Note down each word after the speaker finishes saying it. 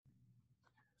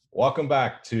Welcome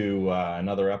back to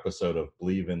another episode of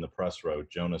Believe in the Press Row.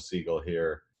 Jonah Siegel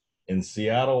here in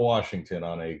Seattle, Washington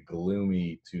on a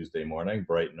gloomy Tuesday morning,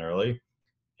 bright and early.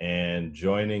 And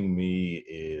joining me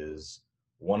is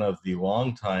one of the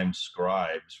longtime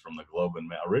scribes from the Globe and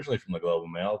Mail, originally from the Globe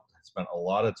and Mail, spent a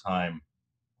lot of time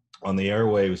on the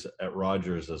airwaves at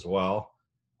Rogers as well.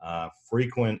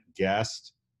 Frequent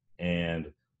guest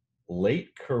and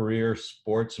late career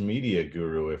sports media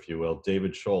guru, if you will,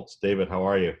 David Schultz. David, how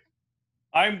are you?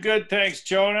 I'm good, thanks,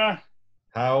 Jonah.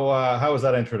 How was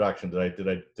that introduction? Did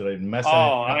I mess anything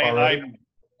Oh, up already?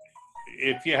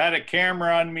 if you had a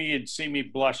camera on me, you'd see me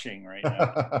blushing right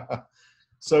now.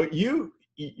 So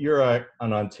you're an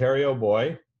Ontario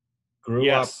boy, grew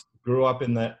Yes. up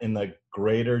in the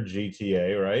greater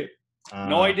GTA, right?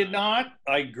 No, I did not.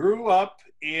 I grew up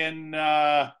in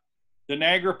the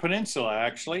Niagara Peninsula,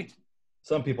 actually.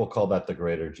 Some people call that the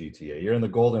greater GTA. You're in the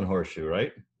Golden Horseshoe,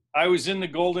 right? I was in the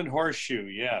Golden Horseshoe,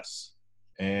 yes.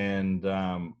 And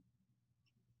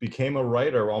became a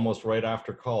writer almost right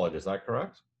after college. Is that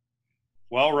correct?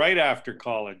 Well, right after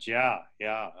college, yeah.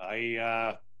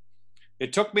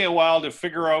 It took me a while to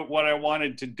figure out what I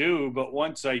wanted to do, but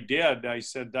once I did, I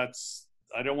said,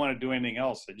 I don't want to do anything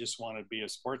else. I just want to be a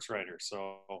sports writer.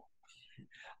 So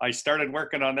I started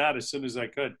working on that as soon as I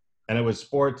could. And it was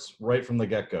sports right from the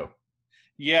get-go.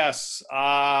 Yes,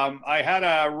 I had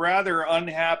a rather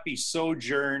unhappy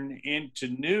sojourn into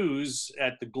news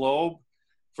at the Globe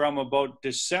from about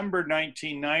December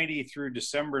 1990 through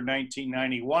December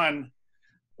 1991,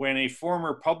 when a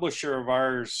former publisher of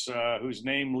ours, whose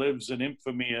name lives in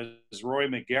infamy as Roy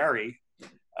McGarry,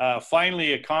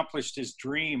 finally accomplished his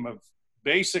dream of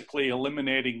basically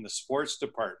eliminating the sports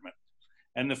department.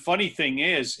 And the funny thing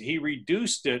is, he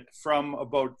reduced it from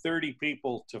about 30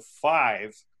 people to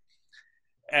 5.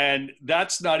 And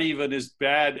that's not even as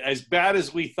bad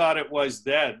as we thought it was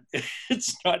then.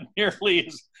 It's not nearly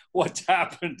as what's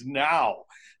happened now.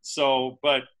 So,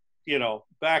 but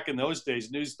back in those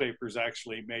days, newspapers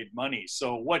actually made money.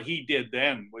 So what he did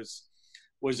then was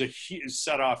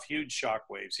set off huge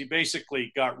shockwaves. He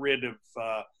basically got rid of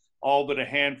all but a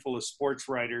handful of sports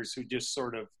writers who just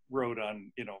sort of wrote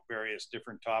on various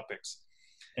different topics.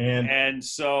 And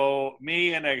so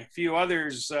me and a few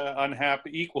others,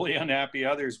 equally unhappy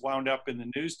others, wound up in the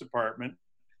news department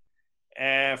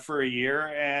for a year.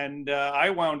 And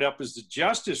I wound up as the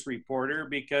justice reporter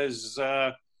because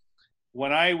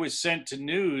when I was sent to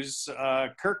news,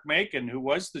 Kirk Macon, who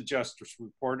was the justice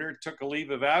reporter, took a leave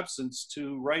of absence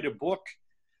to write a book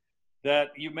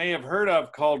that you may have heard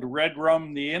of called Red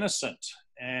Rum the Innocent.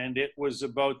 And it was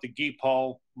about the Guy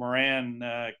Paul Moran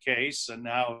case and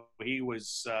how he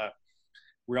was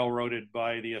railroaded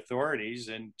by the authorities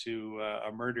into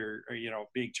a murder,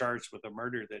 being charged with a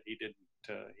murder that he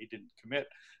didn't commit.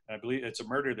 And I believe it's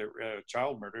a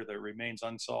child murder that remains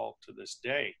unsolved to this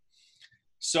day.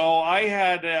 So I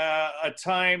had a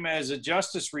time as a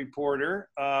justice reporter.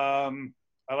 I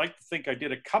like to think I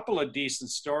did a couple of decent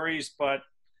stories, but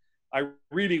I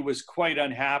really was quite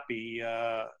unhappy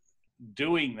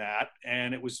doing that,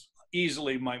 and it was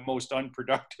easily my most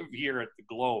unproductive year at the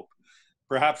Globe.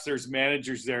 Perhaps there's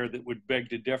managers there that would beg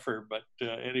to differ, but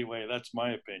anyway, that's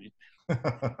my opinion.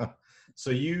 So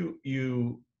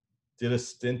you did a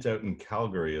stint out in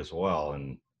Calgary as well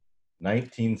in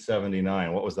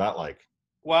 1979. What was that like?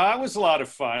 Well, that was a lot of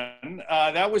fun.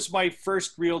 That was my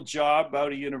first real job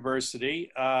out of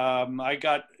university.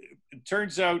 It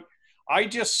turns out I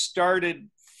just started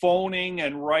phoning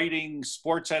and writing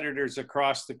sports editors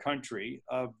across the country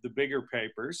of the bigger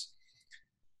papers.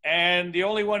 And the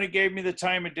only one who gave me the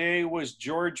time of day was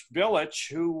George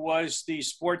Billich, who was the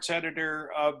sports editor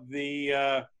of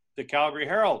the Calgary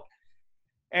Herald.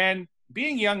 And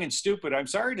being young and stupid, I'm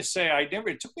sorry to say,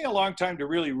 it took me a long time to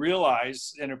really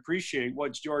realize and appreciate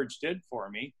what George did for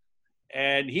me.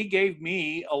 And he gave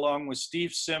me, along with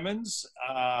Steve Simmons,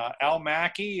 Al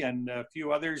Mackey, and a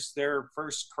few others, their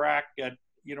first crack at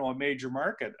a major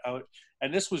market out,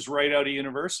 and this was right out of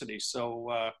university.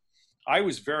 So I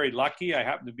was very lucky. I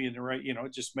happened to be in the right,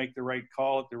 just make the right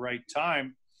call at the right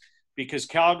time, because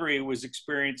Calgary was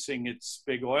experiencing its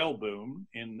big oil boom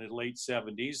in the late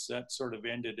 70s. That sort of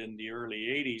ended in the early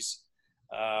 80s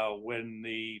when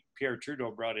the Pierre Trudeau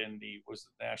brought in the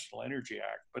National Energy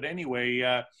Act. But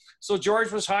anyway, so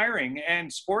George was hiring,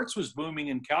 and sports was booming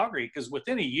in Calgary, because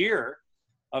within a year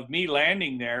of me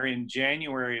landing there in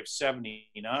January of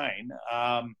 '79,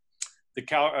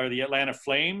 the Atlanta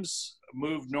Flames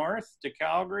moved north to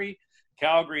Calgary.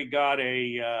 Calgary got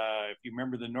if you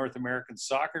remember the North American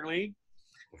Soccer League,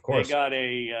 of course, they got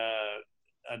a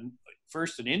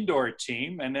first an indoor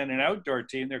team and then an outdoor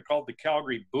team. They're called the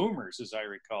Calgary Boomers, as I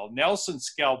recall. Nelson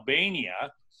Scalbania,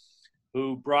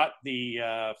 who brought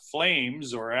the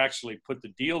Flames, or actually put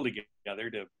the deal together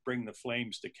to bring the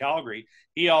Flames to Calgary.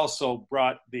 He also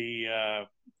brought the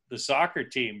soccer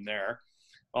team there,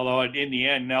 although in the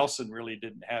end, Nelson really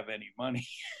didn't have any money.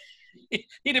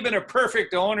 He'd have been a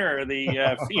perfect owner of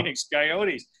the Phoenix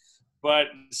Coyotes. But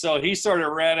so he sort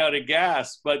of ran out of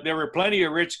gas. But there were plenty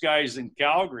of rich guys in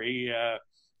Calgary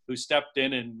who stepped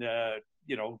in and,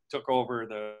 took over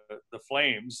the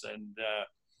Flames. And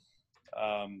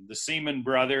the Seaman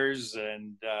brothers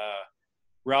and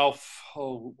Ralph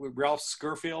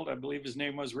Scurfield, I believe his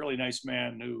name was, really nice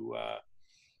man who I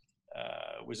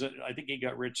think he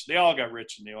got rich. They all got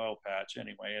rich in the oil patch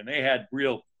anyway, and they had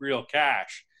real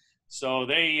cash. So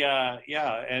they,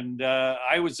 and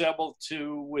I was able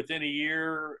to, within a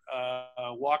year,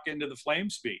 walk into the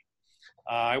Flames beat.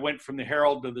 I went from the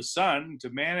Herald to the Sun to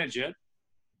manage it.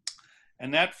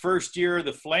 And that first year of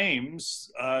the Flames,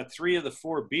 3 of the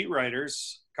 4 beat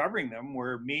writers covering them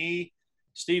were me,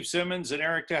 Steve Simmons, and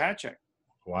Eric Tahachek.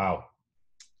 Wow.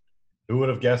 Who would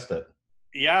have guessed it?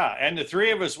 Yeah, and the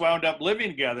 3 of us wound up living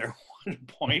together at one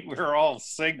point. We were all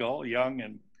single, young,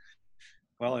 and,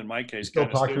 well, in my case, still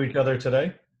talk to each other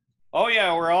today? Oh,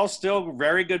 yeah, we're all still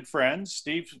very good friends.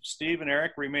 Steve and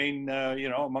Eric remain,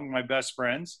 among my best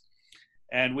friends.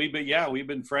 And we've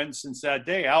been friends since that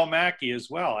day. Al Mackey as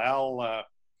well.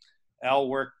 Al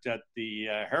worked at the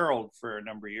Herald for a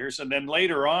number of years. And then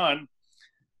later on,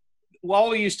 all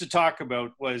we used to talk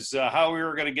about was how we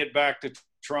were going to get back to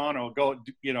Toronto,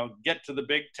 get to the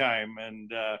big time.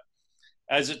 And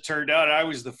as it turned out, I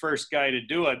was the first guy to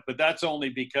do it. But that's only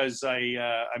because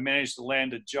I managed to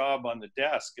land a job on the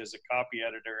desk as a copy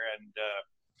editor and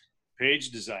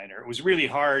page designer. It was really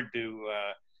hard to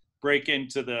break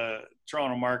into the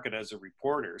Toronto market as a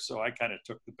reporter. So I kind of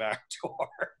took the back door.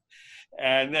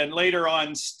 And then later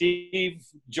on, Steve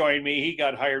joined me. He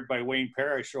got hired by Wayne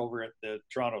Parrish over at the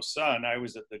Toronto Sun. I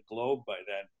was at the Globe by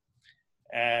then.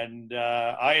 And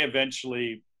I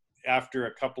eventually, after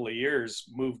a couple of years,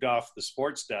 moved off the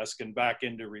sports desk and back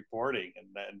into reporting. And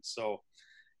then, so,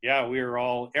 yeah, we were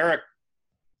all, Eric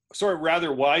sort of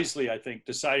rather wisely, I think,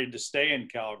 decided to stay in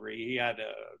Calgary. He had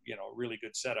a, really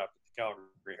good setup at the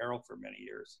Calgary Herald for many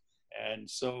years. And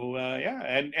so,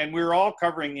 and we were all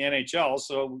covering the NHL.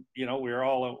 So, we were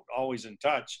all always in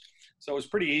touch. So it was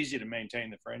pretty easy to maintain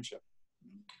the friendship.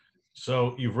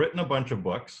 So you've written a bunch of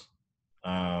books.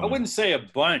 I wouldn't say a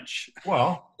bunch.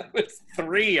 Well, it was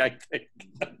 3, I think.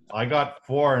 I got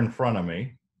 4 in front of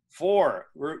me. 4.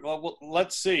 Well,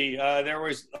 let's see. I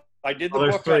did the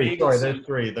there's book 3. on Eagleson.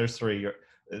 Sorry, there's 3.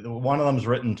 One of them's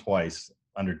written twice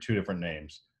under 2 different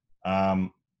names.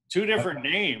 2 different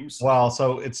names. Well,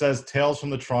 so it says Tales from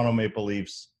the Toronto Maple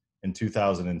Leafs in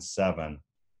 2007.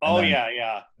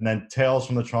 Yeah. And then Tales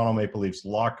from the Toronto Maple Leafs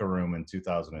Locker Room in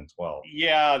 2012.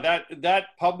 Yeah, that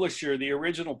publisher, the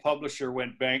original publisher,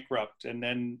 went bankrupt, and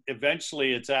then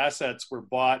eventually its assets were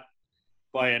bought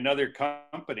by another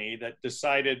company that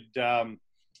decided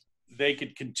they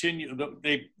could continue.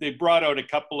 They brought out a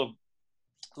couple of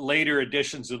later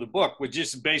editions of the book, which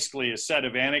is basically a set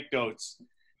of anecdotes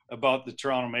about the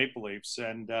Toronto Maple Leafs.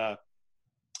 And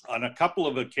on a couple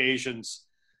of occasions,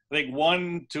 I think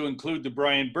one to include the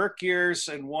Brian Burke years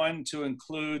and one to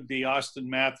include the Austin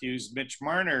Matthews, Mitch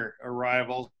Marner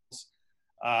arrivals,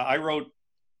 I wrote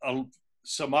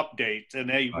some updates, and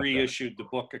they reissued the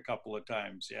book a couple of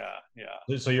times. Yeah.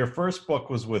 So your first book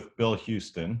was with Bill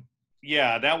Houston.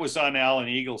 Yeah, that was on Alan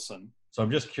Eagleson. So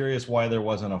I'm just curious why there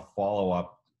wasn't a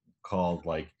follow-up called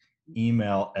like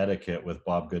Email Etiquette with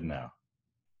Bob Goodenow.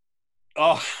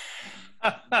 Oh,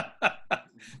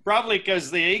 probably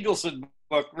because the Eagleson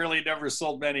book really never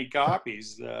sold many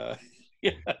copies.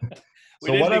 We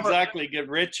didn't exactly get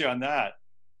rich on that.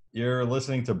 You're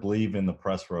listening to Believe in the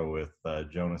Press Row with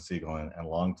Jonah Siegel and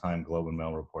longtime Globe and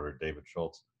Mail reporter David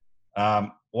Schultz.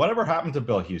 Whatever happened to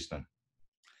Bill Houston?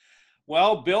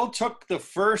 Well, Bill took the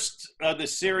first the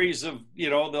series of,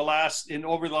 over the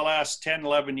last 10,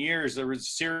 11 years, there was a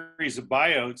series of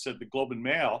buyouts at the Globe and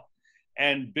Mail.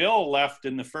 And Bill left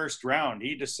in the first round.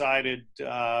 He decided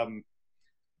to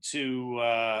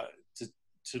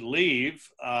leave,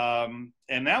 and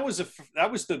that was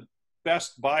the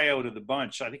best buyout of the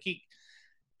bunch. I think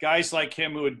guys like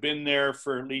him who had been there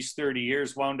for at least 30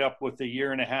 years wound up with a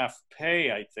year and a half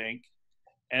pay, I think,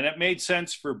 and it made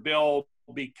sense for Bill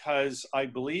because I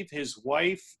believe his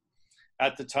wife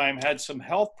at the time had some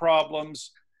health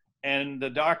problems, and the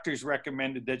doctors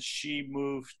recommended that she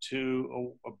move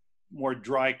to a more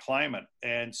dry climate.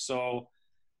 And so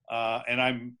and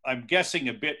I'm guessing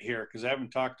a bit here because I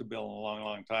haven't talked to Bill in a long,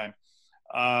 long time.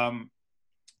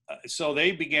 So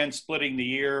they began splitting the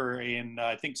year in,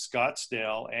 I think,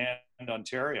 Scottsdale and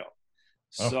Ontario.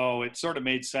 So it sort of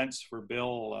made sense for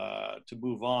Bill to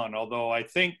move on, although I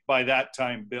think by that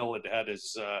time Bill had had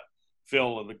his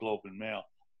fill of the Globe and Mail.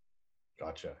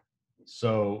 Gotcha.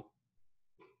 So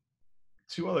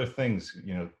two other things,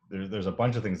 you know, there's a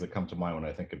bunch of things that come to mind when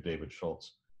I think of David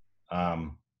Schultz.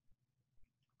 One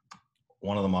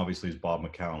of them obviously is Bob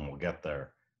McCown. We'll get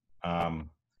there. I'm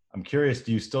curious,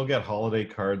 do you still get holiday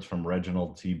cards from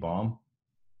Reginald T. Baum?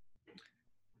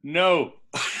 No.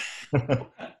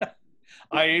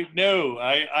 I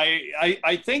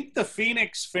think the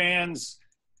Phoenix fans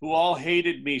who all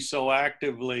hated me so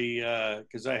actively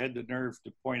because I had the nerve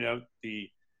to point out the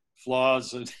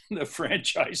flaws of the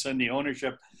franchise and the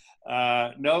ownership.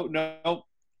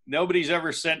 Nobody's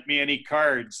ever sent me any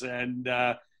cards, and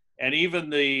even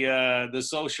the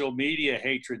social media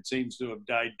hatred seems to have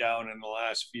died down in the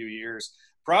last few years.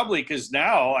 Probably because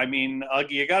now, I mean,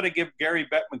 you got to give Gary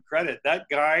Bettman credit. That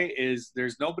guy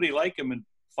there's nobody like him, and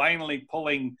finally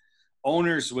pulling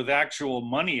owners with actual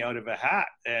money out of a hat.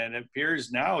 And it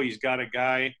appears now he's got a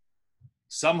guy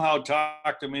somehow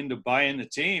talked him into buying the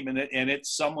team, and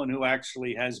it's someone who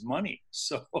actually has money.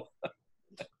 So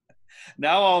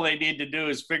now all they need to do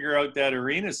is figure out that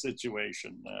arena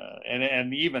situation.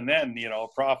 And even then, you know,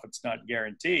 profit's not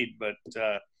guaranteed, but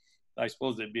I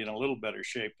suppose they'd be in a little better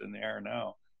shape than they are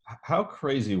now. How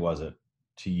crazy was it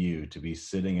to you to be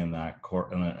sitting in that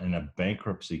court in a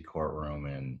bankruptcy courtroom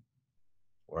in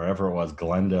wherever it was,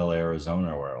 Glendale,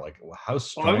 Arizona, where like how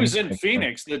strange? Well, I was in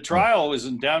Phoenix. The trial was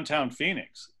in downtown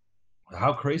Phoenix.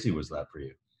 How crazy was that for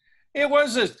you? It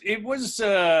was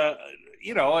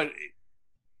you know,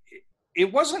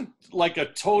 it wasn't like a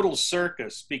total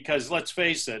circus because let's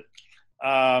face it,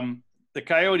 the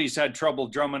Coyotes had trouble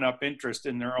drumming up interest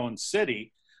in their own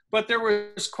city, but there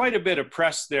was quite a bit of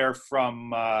press there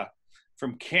from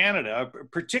Canada,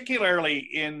 particularly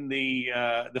in the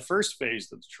first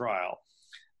phase of the trial.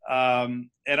 And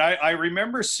I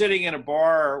remember sitting in a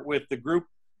bar with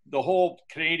the whole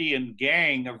Canadian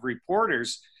gang of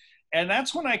reporters. And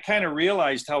that's when I kind of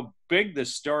realized how big the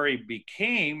story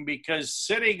became, because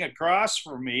sitting across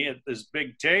from me at this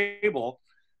big table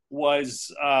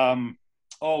was, oh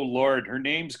Lord, her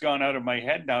name's gone out of my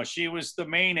head now. She was the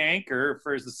main anchor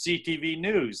for the CTV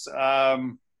News.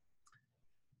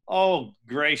 Oh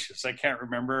gracious, I can't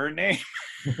remember her name.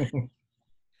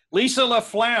 Lisa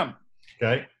LaFlamme.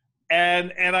 Okay.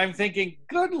 And I'm thinking,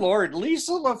 good Lord,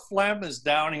 Lisa LaFlamme is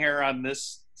down here on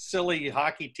this silly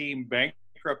hockey team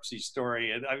bankruptcy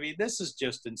story. And I mean, this is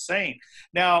just insane.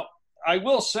 Now, I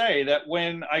will say that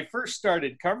when I first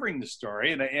started covering the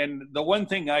story, and the one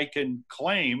thing I can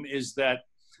claim is that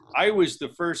I was the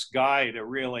first guy to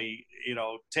really, you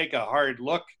know, take a hard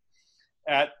look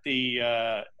at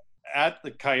the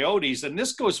Coyotes. And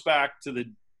this goes back to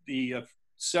the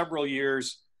several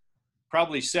years,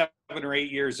 probably 7 or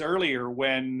 8 years earlier,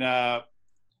 when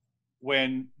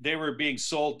they were being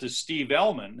sold to Steve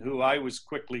Ellman, who I was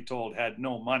quickly told had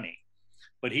no money,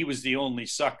 but he was the only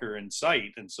sucker in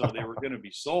sight, and so they were going to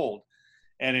be sold.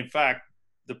 And in fact,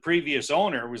 the previous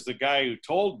owner was the guy who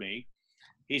told me.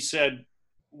 He said,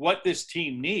 what this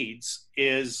team needs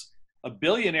is a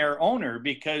billionaire owner,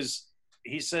 because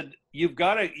he said, you've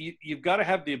got to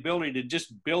have the ability to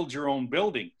just build your own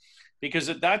building. Because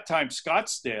at that time,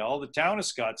 Scottsdale, the town of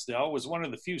Scottsdale, was one of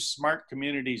the few smart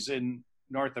communities in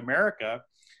North America,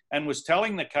 and was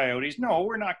telling the Coyotes, no,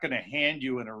 we're not going to hand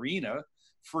you an arena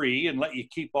free and let you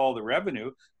keep all the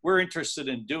revenue. We're interested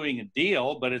in doing a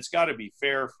deal, but it's got to be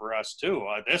fair for us too.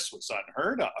 This was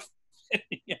unheard of.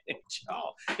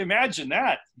 Imagine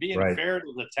that, being fair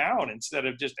to the town instead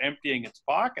of just emptying its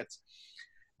pockets.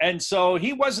 And so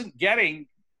he wasn't getting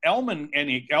Ellman, and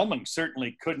Ellman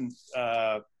certainly couldn't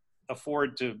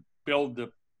afford to build the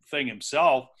thing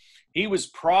himself. He was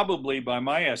probably, by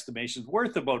my estimations,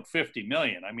 worth about $50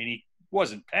 million. I mean, he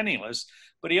wasn't penniless,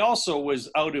 but he also was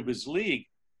out of his league.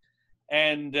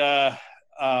 And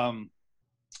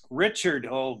Richard,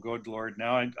 oh good Lord,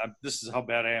 now this is how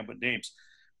bad I am with names.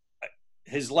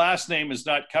 His last name is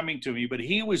not coming to me, but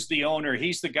he was the owner.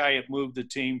 He's the guy that moved the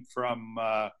team from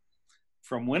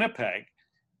Winnipeg.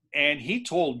 And he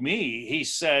told me, he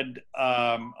said,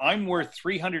 I'm worth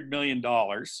 $300 million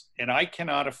and I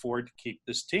cannot afford to keep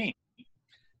this team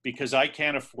because I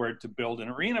can't afford to build an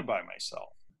arena by myself.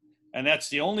 And that's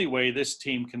the only way this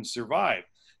team can survive,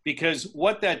 because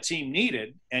what that team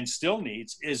needed and still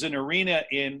needs is an arena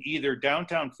in either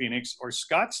downtown Phoenix or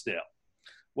Scottsdale.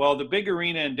 Well, the big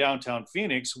arena in downtown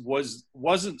Phoenix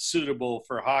wasn't suitable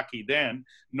for hockey then,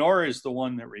 nor is the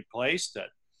one that replaced it.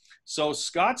 So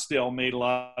Scottsdale made a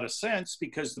lot of sense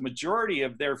because the majority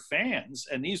of their fans,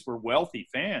 and these were wealthy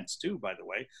fans too, by the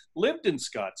way, lived in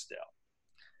Scottsdale.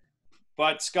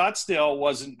 But Scottsdale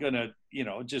wasn't going to,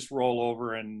 just roll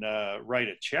over and write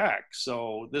a check.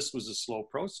 So this was a slow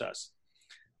process.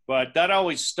 But that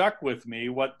always stuck with me,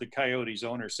 what the Coyotes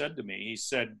owner said to me. He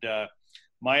said,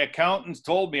 my accountants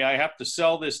told me I have to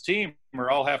sell this team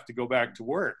or I'll have to go back to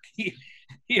work.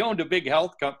 He owned a big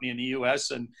health company in the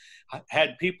U.S. and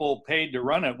had people paid to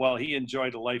run it while he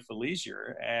enjoyed a life of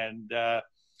leisure. And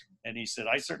he said,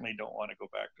 I certainly don't want to go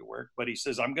back to work. But he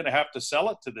says, I'm going to have to sell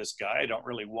it to this guy. I don't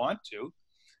really want to.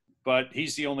 But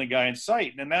he's the only guy in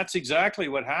sight. And that's exactly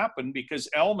what happened because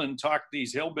Elman talked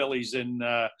these hillbillies in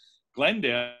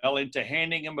Glendale into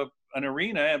handing him an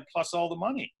arena and plus all the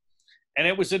money. And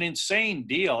it was an insane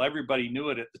deal. Everybody knew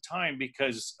it at the time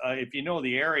because if you know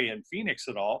the area in Phoenix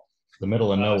at all, the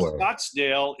middle of nowhere.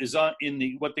 Scottsdale is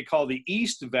in what they call the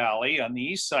East Valley on the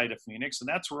east side of Phoenix, and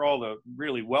that's where all the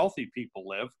really wealthy people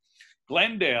live.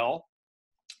 Glendale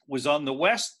is in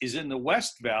the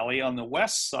West Valley on the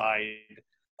west side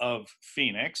of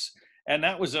Phoenix, and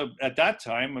that was at that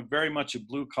time very much a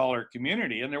blue collar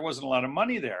community, and there wasn't a lot of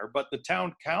money there. But the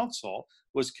town council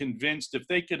was convinced if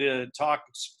they could talk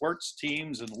sports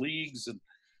teams and leagues and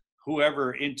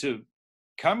whoever into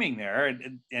coming there,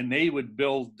 and they would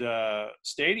build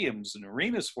stadiums and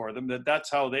arenas for them, that's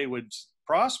how they would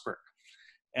prosper.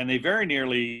 And they very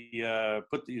nearly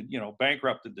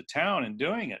bankrupted the town in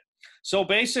doing it. So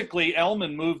basically,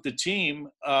 Elman moved the team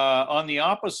on the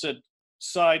opposite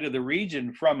side of the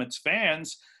region from its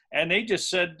fans, and they just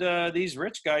said these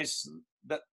rich guys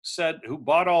who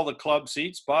bought all the club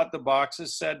seats, bought the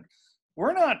boxes, said,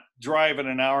 we're not driving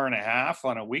an hour and a half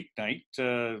on a weeknight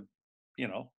to,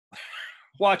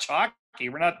 watch hockey.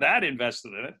 We're not that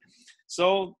invested in it.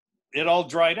 So it all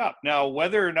dried up. Now,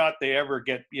 whether or not they ever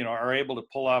are able to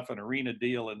pull off an arena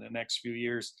deal in the next few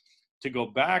years to go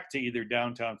back to either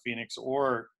downtown Phoenix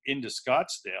or into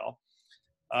Scottsdale,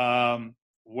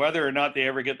 whether or not they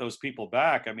ever get those people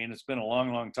back, I mean, it's been a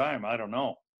long, long time. I don't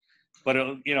know. But,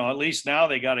 at least now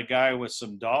they got a guy with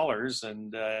some dollars,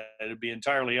 and it'd be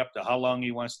entirely up to how long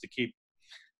he wants to keep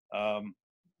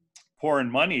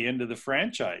pouring money into the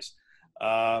franchise.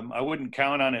 I wouldn't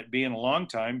count on it being a long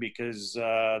time because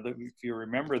if you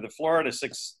remember, the Florida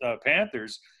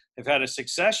Panthers have had a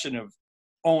succession of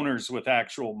owners with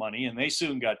actual money, and they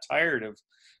soon got tired of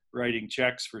writing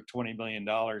checks for $20 million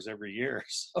every year.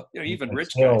 So even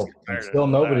rich guys get tired. Still,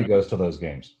 nobody goes to those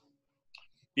games.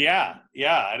 Yeah,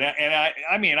 and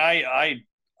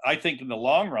I think in the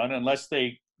long run, unless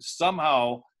they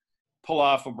somehow pull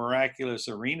off a miraculous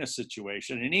arena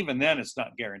situation, and even then it's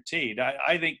not guaranteed.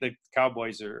 I think the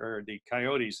Cowboys or the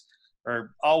Coyotes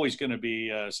are always going to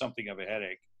be something of a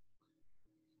headache.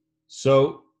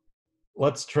 So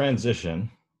let's transition.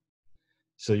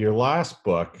 So your last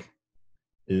book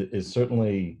is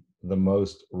certainly the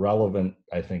most relevant,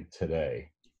 I think,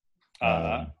 today.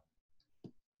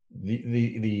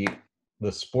 The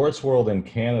sports world in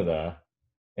Canada,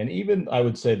 and even I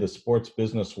would say the sports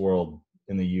business world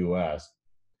in the U.S.,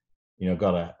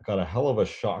 got a hell of a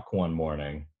shock one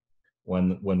morning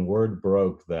when word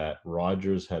broke that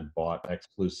Rogers had bought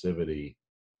exclusivity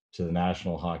to the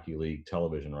National Hockey League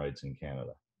television rights in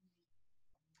Canada.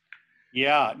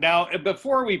 Yeah. Now,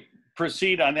 before we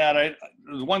proceed on that,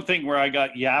 there's one thing where I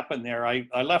got yapping there. I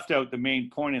left out the main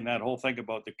point in that whole thing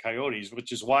about the Coyotes,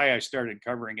 which is why I started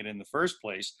covering it in the first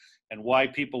place, and why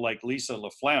people like Lisa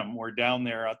Laflamme were down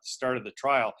there at the start of the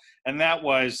trial. And that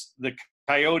was the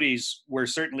Coyotes were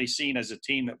certainly seen as a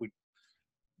team that would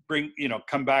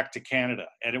come back to Canada,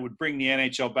 and it would bring the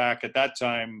NHL back at that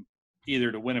time,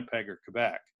 either to Winnipeg or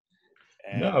Quebec.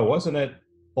 No, wasn't it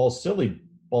Balsillie?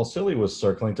 Balsillie was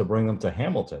circling to bring them to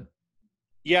Hamilton.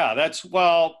 Yeah,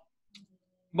 well,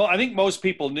 I think most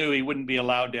people knew he wouldn't be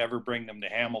allowed to ever bring them to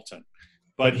Hamilton,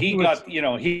 but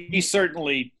he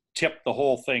certainly tipped the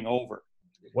whole thing over.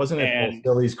 Wasn't it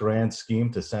Balsillie's grand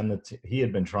scheme to send he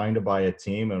had been trying to buy a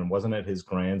team, and wasn't it his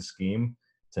grand scheme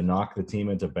to knock the team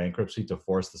into bankruptcy to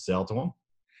force the sale to him?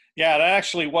 Yeah, that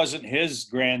actually wasn't his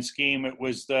grand scheme. It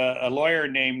was a lawyer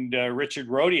named Richard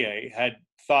Rodier had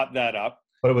thought that up.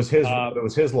 But it was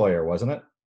his lawyer, wasn't it?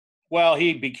 Well,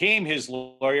 he became his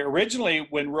lawyer. Originally,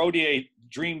 when Rodier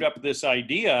dreamed up this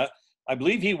idea, I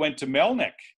believe he went to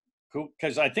Melnyk,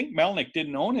 because I think Melnyk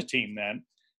didn't own a team then.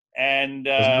 And,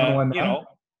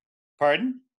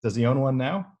 pardon? Does he own one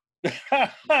now?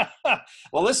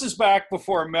 Well, this is back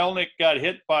before Melnyk got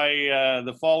hit by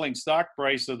the falling stock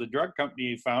price of the drug company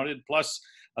he founded. Plus,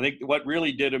 I think what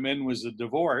really did him in was a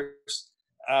divorce.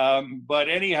 But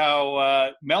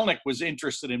anyhow, Melnick was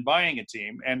interested in buying a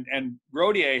team, and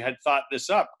Rodier had thought this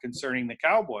up concerning the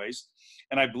Cowboys.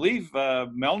 And I believe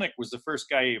Melnick was the first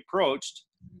guy he approached.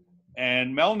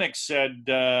 And Melnick said,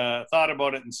 thought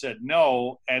about it and said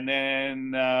no. And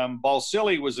then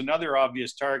Balsillie was another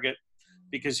obvious target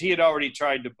because he had already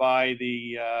tried to buy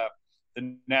the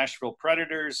Nashville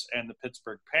Predators and the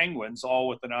Pittsburgh Penguins, all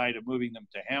with an eye to moving them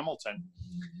to Hamilton.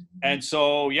 And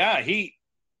so, yeah,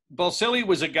 Balsillie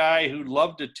was a guy who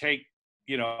loved to take,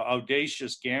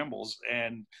 audacious gambles,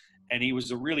 and he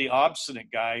was a really obstinate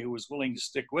guy who was willing to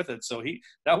stick with it. So it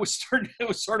was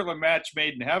sort of a match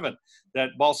made in heaven that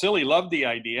Balsillie loved the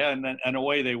idea, and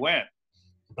away they went.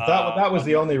 But that was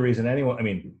the only reason anyone, I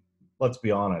mean, let's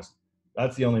be honest.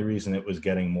 That's the only reason it was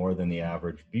getting more than the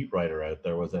average beat writer out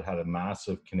there, was it had a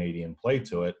massive Canadian play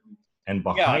to it. And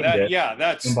behind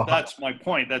that's my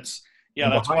point. That's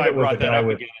why I brought that up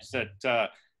again, is that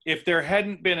if there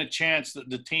hadn't been a chance that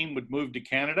the team would move to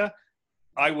Canada,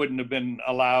 I wouldn't have been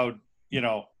allowed,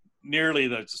 nearly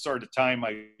the sort of time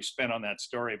I spent on that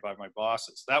story by my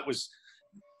bosses.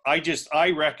 I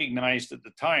recognized at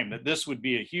the time that this would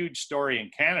be a huge story in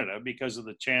Canada because of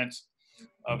the chance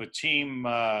of a team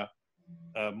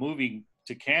moving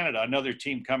to Canada, another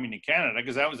team coming to Canada,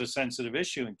 because that was a sensitive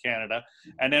issue in Canada.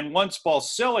 And then once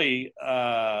Balsillie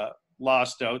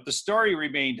lost out, the story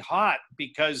remained hot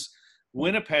because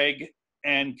Winnipeg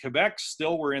and Quebec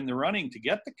still were in the running to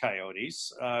get the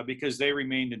Coyotes because they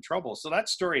remained in trouble. So that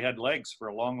story had legs for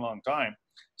a long, long time,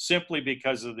 simply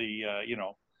because of the,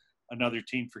 another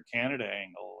team for Canada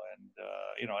angle. And,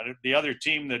 the other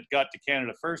team that got to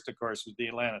Canada first, of course, was the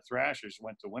Atlanta Thrashers,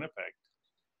 went to Winnipeg.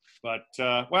 But,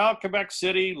 Quebec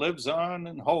City lives on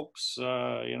and hopes,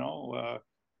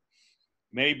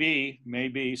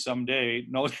 maybe someday.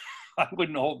 No, I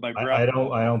wouldn't hold my breath. I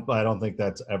don't think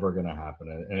that's ever going to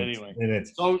happen. And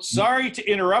so sorry to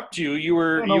interrupt you. You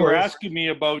were asking me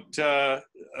about the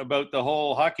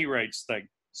whole hockey rights thing.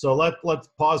 So let's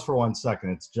pause for 1 second.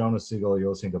 It's Jonah Siegel. You're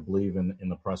listening to Believe in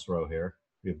the Press Row here.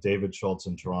 We have David Schultz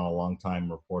in Toronto,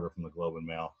 longtime reporter from the Globe and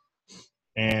Mail.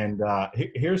 And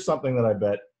here's something that I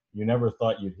bet you never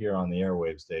thought you'd hear on the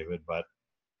airwaves, David. But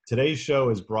today's show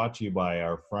is brought to you by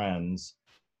our friends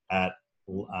at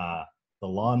the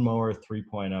Lawnmower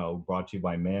 3.0, brought to you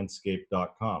by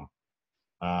Manscaped.com.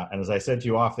 And as I said to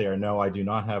you off there, no, I do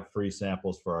not have free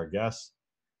samples for our guests.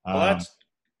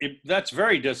 That's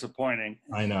very disappointing.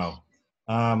 I know.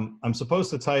 I'm supposed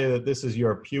to tell you that this is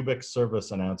your pubic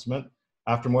service announcement.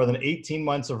 After more than 18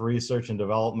 months of research and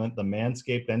development, the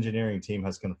Manscaped engineering team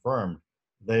has confirmed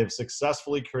they have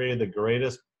successfully created the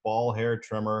greatest ball hair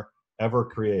trimmer ever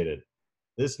created.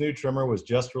 This new trimmer was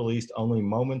just released only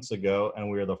moments ago, and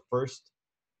we are the first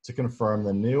to confirm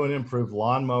the new and improved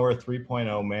Lawnmower 3.0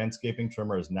 manscaping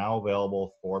trimmer is now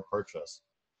available for purchase.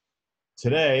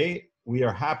 Today, we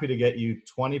are happy to get you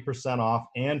 20% off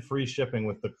and free shipping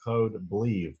with the code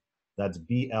BLEAV. That's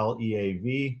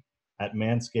BLEAV at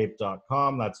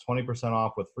manscaped.com. That's 20%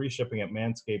 off with free shipping at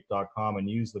manscaped.com, and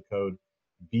use the code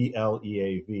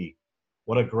BLEAV.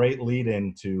 What a great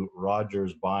lead-in to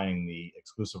Rogers buying the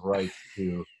exclusive rights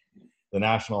to the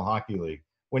National Hockey League.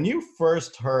 When you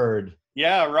first heard...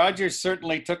 Yeah, Rogers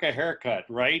certainly took a haircut,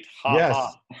 right?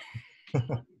 Yes.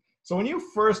 So when you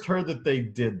first heard that they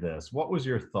did this, what was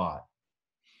your thought?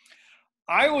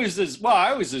 I was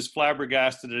as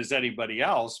flabbergasted as anybody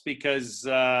else, because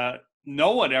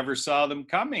no one ever saw them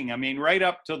coming. I mean, right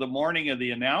up to the morning of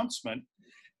the announcement,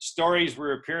 stories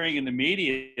were appearing in the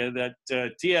media that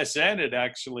TSN had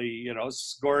actually,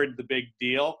 scored the big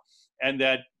deal, and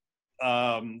that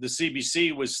the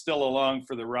CBC was still along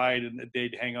for the ride, and that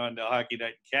they'd hang on to Hockey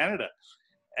Night in Canada.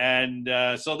 And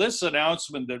so this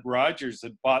announcement that Rogers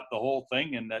had bought the whole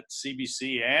thing, and that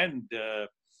CBC and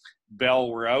Bell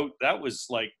were out, that was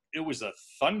like, it was a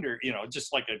thunder,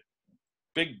 just like a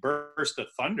big burst of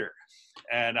thunder.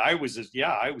 And I was as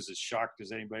shocked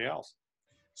as anybody else.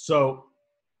 So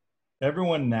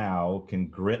everyone now can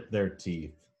grit their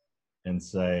teeth and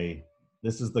say,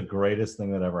 this is the greatest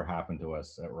thing that ever happened to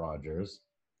us at Rogers.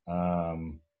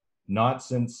 Not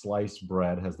since sliced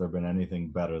bread has there been anything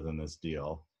better than this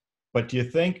deal. But do you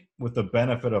think, with the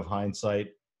benefit of hindsight,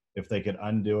 if they could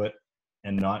undo it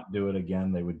and not do it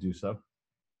again, they would do so?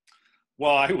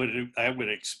 Well, I would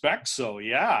expect so.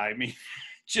 Yeah. I mean,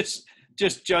 just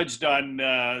judged on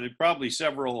probably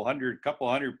couple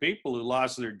hundred people who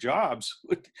lost their jobs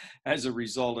as a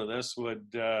result of this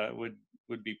would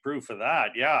be proof of that.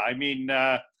 Yeah. I mean,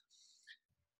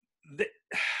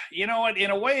 you know what?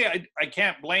 In a way, I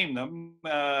can't blame them.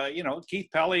 Keith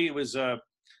Pelley was a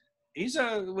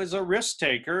was a risk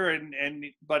taker,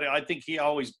 but I think he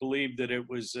always believed that it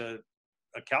was a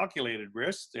calculated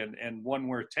risk and one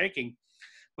worth taking.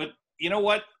 But you know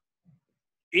what?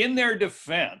 In their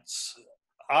defense,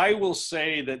 I will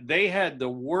say that they had the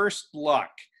worst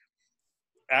luck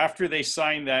after they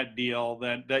signed that deal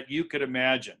that you could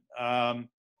imagine.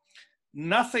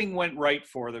 Nothing went right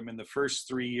for them in the first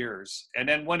 3 years. And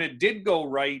then when it did go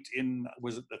right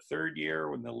was it the third year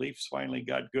when the Leafs finally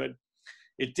got good?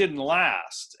 It didn't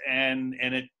last, and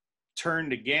it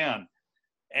turned again.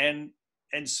 And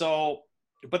so,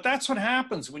 but that's what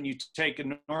happens when you take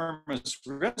enormous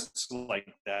risks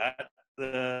like that.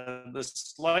 The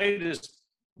slightest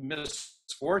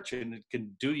misfortune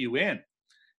can do you in.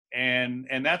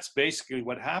 And that's basically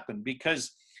what happened,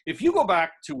 because if you go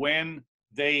back to when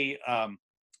they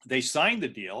signed the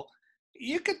deal,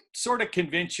 you could sort of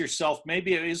convince yourself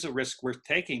maybe it is a risk worth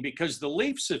taking, because the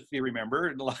Leafs, if you remember,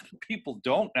 and a lot of people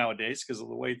don't nowadays because of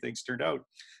the way things turned out,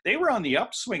 they were on the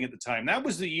upswing at the time. That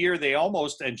was the year they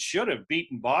almost and should have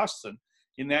beaten Boston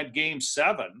in that Game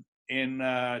 7 in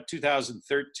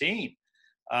 2013.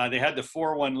 They had the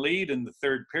 4-1 lead in the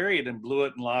third period and blew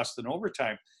it and lost in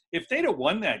overtime. If they'd have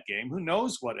won that game, who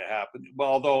knows what had happened? Well,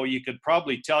 although you could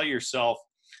probably tell yourself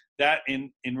that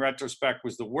in retrospect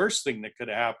was the worst thing that could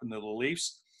have happened to the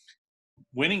Leafs,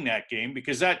 winning that game,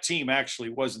 because that team actually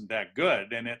wasn't that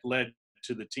good, and it led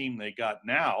to the team they got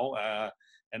now.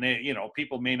 And they,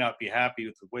 people may not be happy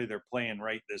with the way they're playing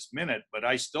right this minute, but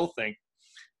I still think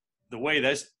the way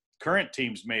this current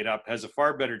team's made up has a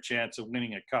far better chance of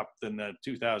winning a cup than the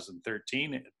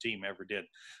 2013 team ever did.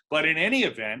 But in any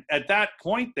event, at that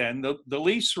point then, the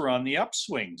Leafs were on the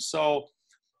upswing. So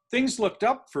things looked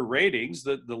up for ratings.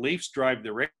 The Leafs drive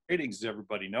the ratings,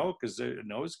 everybody knows,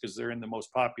 because they're in the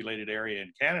most populated area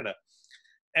in Canada.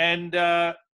 And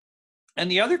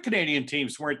the other Canadian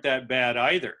teams weren't that bad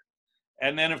either.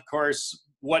 And then, of course,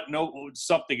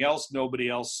 something else nobody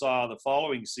else saw the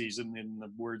following season, in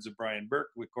the words of Brian Burke,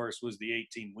 of course, was the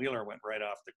 18-wheeler went right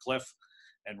off the cliff,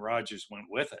 and Rogers went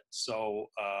with it. So,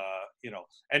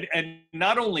 and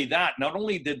not only that, not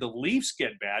only did the Leafs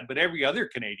get bad, but every other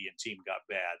Canadian team got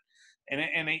bad.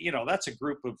 And that's a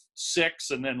group of 6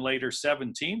 and then later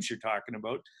 7 teams you're talking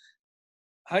about.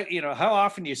 How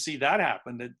often do you see that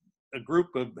happen, that a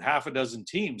group of half a dozen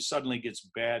teams suddenly gets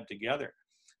bad together?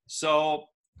 So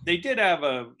they did have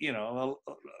a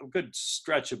good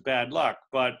stretch of bad luck,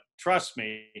 but trust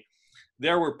me,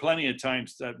 there were plenty of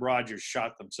times that Rogers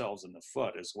shot themselves in the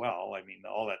foot as well. I mean,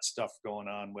 all that stuff going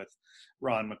on with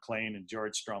Ron MacLean and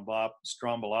George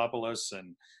Stroumboulopoulos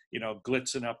and,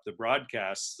 glitzing up the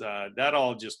broadcasts, that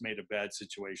all just made a bad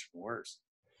situation worse.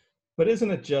 But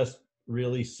isn't it just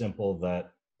really simple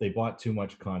that they bought too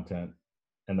much content,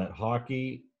 and that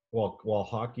hockey, while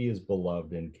hockey is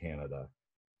beloved in Canada,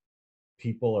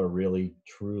 people are really,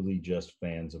 truly just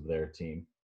fans of their team,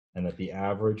 and that the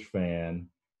average fan,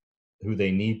 who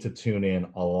they need to tune in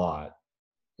a lot,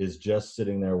 is just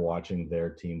sitting there watching their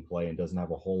team play and doesn't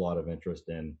have a whole lot of interest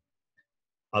in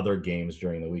other games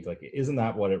during the week? Like, isn't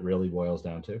that what it really boils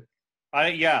down to?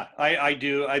 I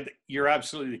do. You're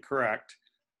absolutely correct.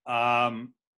 I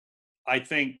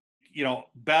think,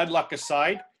 bad luck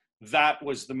aside, that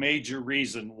was the major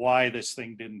reason why this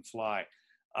thing didn't fly.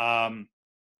 And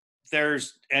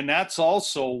that's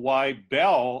also why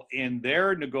Bell, in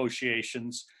their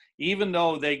negotiations, even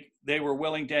though they were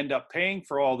willing to end up paying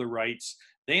for all the rights,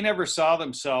 they never saw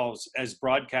themselves as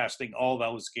broadcasting all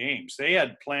those games. They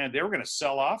had planned, they were going to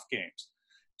sell off games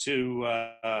to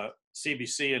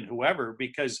CBC and whoever,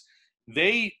 because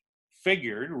they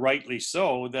figured, rightly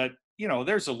so, that,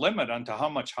 there's a limit onto how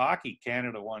much hockey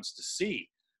Canada wants to see.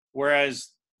 Whereas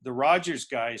the Rogers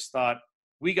guys thought,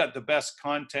 we got the best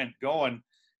content going,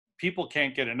 people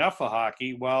can't get enough of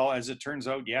hockey. Well, as it turns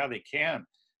out, yeah, they can.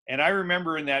 And I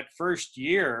remember in that first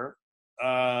year,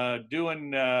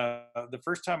 doing the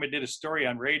first time I did a story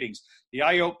on ratings, the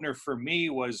eye-opener for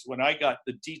me was when I got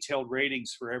the detailed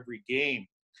ratings for every game.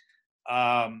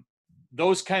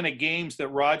 Those kind of games that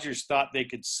Rogers thought they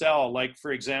could sell, like,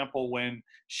 for example, when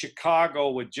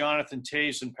Chicago with Jonathan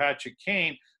Toews and Patrick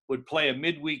Kane would play a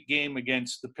midweek game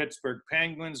against the Pittsburgh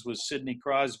Penguins with Sidney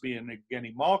Crosby and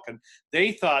Evgeny Malkin,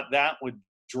 they thought that would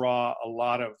draw a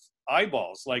lot of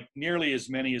eyeballs, like nearly as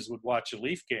many as would watch a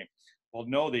Leaf game. Well,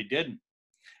 no, they didn't.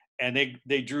 And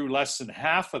they drew less than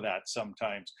half of that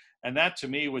sometimes. And that, to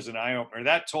me, was an eye-opener.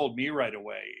 That told me right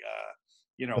away,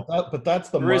 but that's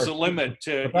there is a limit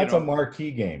to. But that's a marquee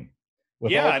game.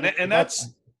 With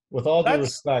all due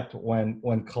respect,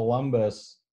 when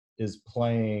Columbus is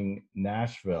playing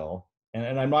Nashville,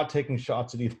 and I'm not taking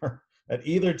shots at at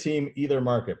either team, either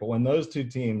market. But when those two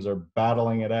teams are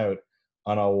battling it out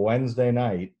on a Wednesday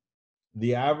night,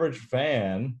 the average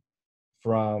fan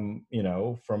from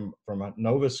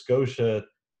Nova Scotia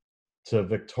to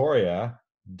Victoria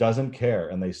doesn't care,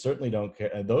 and they certainly don't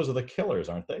care. And those are the killers,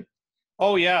 aren't they?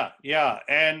 Oh yeah, yeah.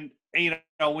 And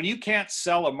when you can't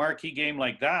sell a marquee game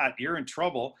like that, you're in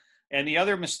trouble. And the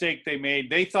other mistake they made,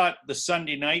 they thought the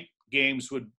Sunday night games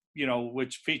would,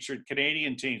 which featured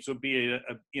Canadian teams, would be a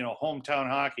hometown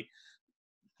hockey.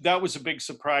 That was a big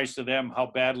surprise to them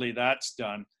how badly that's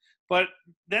done. But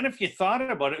then if you thought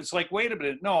about it, it's like, wait a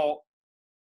minute, no.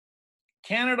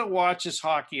 Canada watches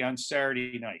hockey on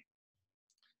Saturday night.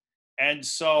 And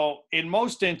so in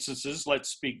most instances, let's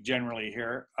speak generally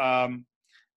here,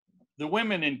 the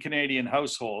women in Canadian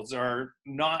households are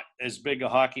not as big a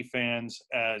hockey fans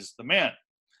as the men.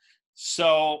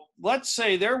 So let's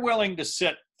say they're willing to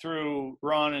sit through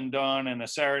Ron and Don and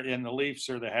the Leafs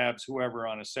or the Habs, whoever,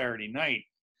 on a Saturday night,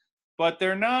 but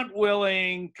they're not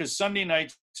willing, because Sunday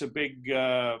night's a big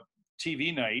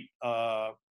TV night,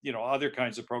 other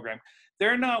kinds of program.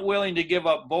 They're not willing to give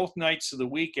up both nights of the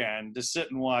weekend to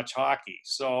sit and watch hockey.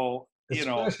 So,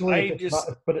 I'm sorry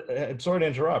to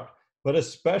interrupt, but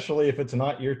especially if it's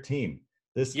not your team.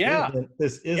 This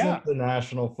isn't the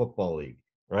National Football League,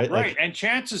 right? Right. And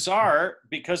chances are,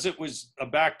 because it was a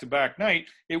back-to-back night,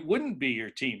 it wouldn't be your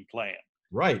team playing.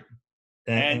 Right.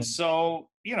 And so,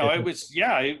 it was,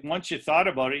 once you thought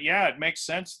about it, it makes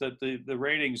sense that the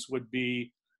ratings would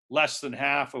be less than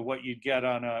half of what you'd get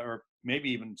on or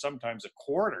maybe even sometimes a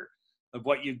quarter of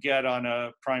what you get on a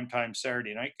primetime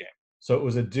Saturday night game. So it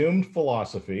was a doomed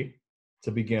philosophy to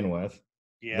begin with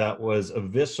that was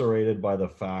eviscerated by the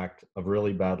fact of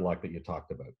really bad luck that you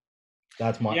talked about.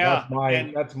 That's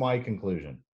my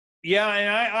conclusion. Yeah,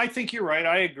 and I think you're right.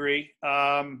 I agree.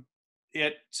 When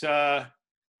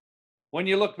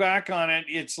you look back on it,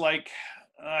 it's like,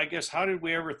 I guess, how did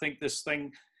we ever think this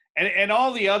thing? And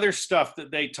all the other stuff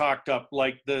that they talked up,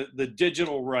 like the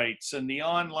digital rights and the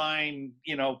online,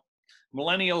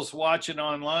 millennials watching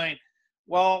online.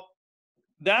 Well,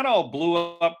 that all blew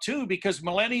up too, because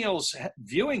millennials'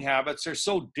 viewing habits are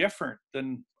so different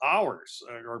than ours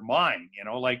or mine.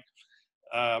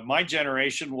 My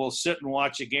generation will sit and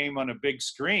watch a game on a big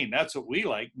screen. That's what we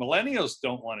like. Millennials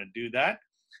don't want to do that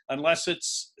unless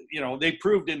it's, they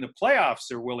proved in the playoffs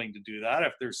they're willing to do that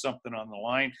if there's something on the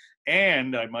line.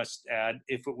 And I must add,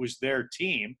 if it was their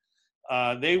team,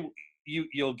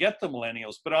 you'll get the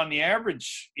millennials. But on the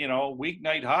average,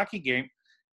 weeknight hockey game,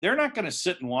 they're not going to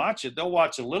sit and watch it. They'll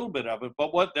watch a little bit of it.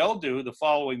 But what they'll do the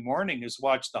following morning is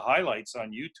watch the highlights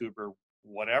on YouTube or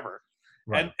whatever.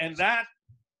 Right. And that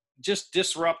just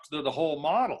disrupted the whole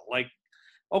model. Like,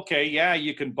 okay,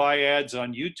 you can buy ads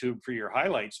on YouTube for your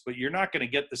highlights, but you're not going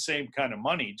to get the same kind of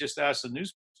money. Just ask the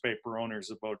newspaper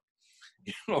owners about,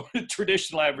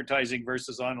 traditional advertising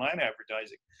versus online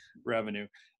advertising revenue.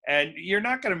 And you're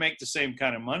not going to make the same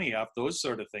kind of money off those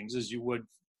sort of things as you would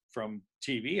from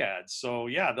TV ads. So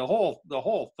the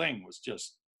whole thing was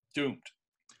just doomed.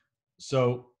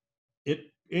 So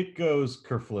it goes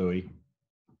kerflooey,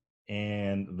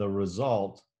 and the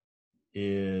result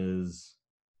is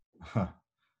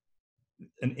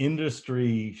an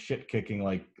industry shit kicking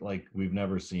like we've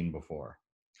never seen before.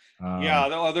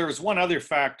 There was one other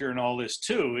factor in all this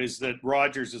too, is that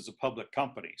Rogers is a public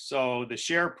company. So the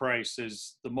share price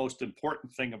is the most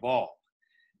important thing of all.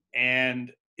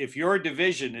 And if your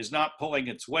division is not pulling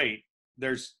its weight,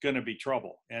 there's going to be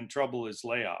trouble. And trouble is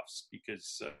layoffs,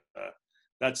 because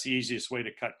that's the easiest way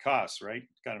to cut costs, right?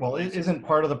 Isn't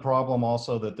part of the problem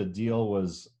also that the deal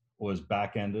was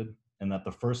back-ended and that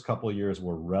the first couple of years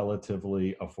were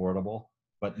relatively affordable?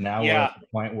 But now we're at the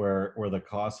point where the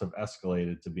costs have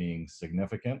escalated to being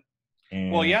significant.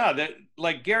 And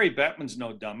like Gary Bettman's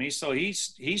no dummy. So he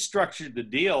structured the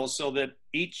deal so that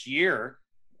each year,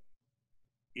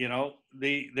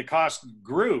 the cost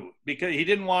grew, because he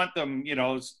didn't want them,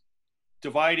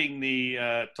 dividing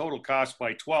the total cost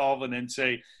by 12 and then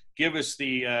say, give us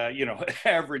the,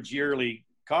 average yearly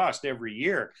cost every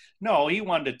year. No, he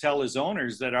wanted to tell his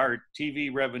owners that our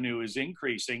TV revenue is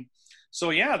increasing.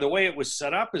 So the way it was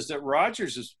set up is that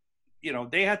Rogers is,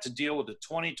 they had to deal with a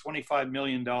 $20-25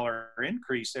 million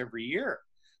increase every year.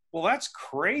 Well, that's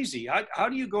crazy. How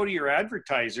do you go to your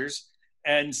advertisers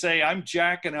and say, I'm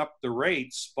jacking up the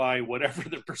rates by whatever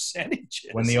the percentage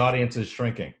is, when the audience is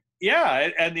shrinking? Yeah,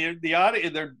 and the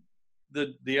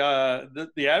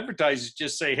advertisers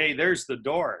just say, hey, there's the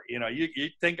door. You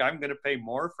think I'm going to pay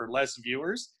more for less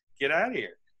viewers? Get out of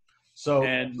here.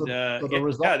 They're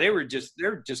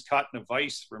just caught in a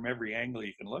vice from every angle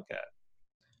you can look at.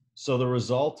 So the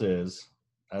result is,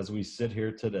 as we sit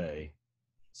here today,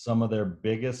 some of their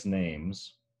biggest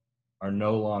names are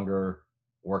no longer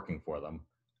working for them,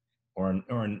 or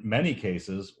in many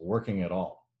cases, working at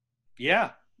all.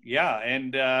 Yeah, yeah,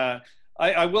 and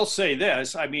I will say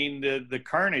this. I mean, the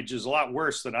carnage is a lot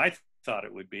worse than I thought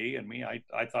it would be. And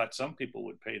I thought some people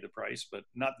would pay the price, but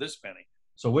not this many.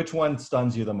 So which one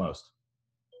stuns you the most?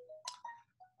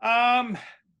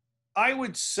 I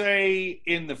would say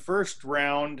in the first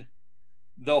round,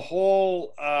 the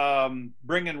whole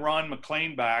bringing Ron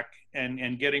MacLean back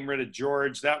and getting rid of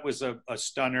George, that was a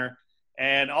stunner.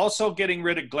 And also getting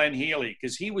rid of Glenn Healy,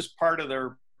 because he was part of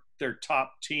their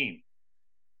top team.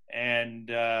 And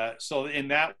so in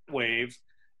that wave,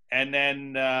 and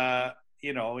then,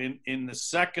 in the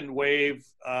second wave,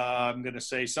 I'm going to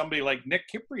say somebody like Nick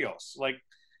Kypreos,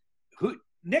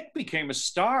 Nick became a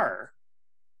star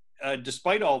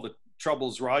despite all the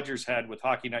troubles Rogers had with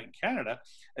Hockey Night in Canada.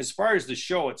 As far as the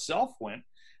show itself went,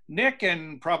 Nick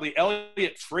and probably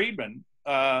Elliot Friedman,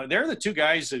 they're the two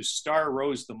guys whose star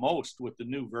rose the most with the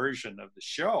new version of the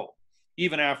show,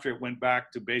 even after it went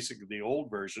back to basically the old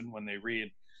version when they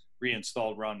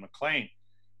reinstalled Ron MacLean.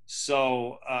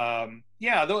 So,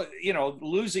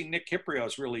 losing Nick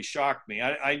Kypreos really shocked me.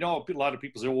 I know a lot of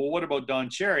people say, well, what about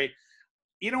Don Cherry?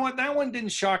 You know what? That one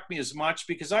didn't shock me as much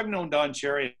because I've known Don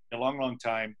Cherry a long, long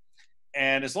time.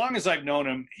 And as long as I've known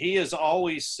him, he has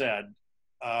always said,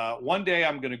 one day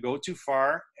I'm going to go too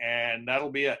far and that'll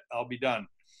be it. I'll be done.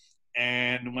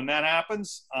 And when that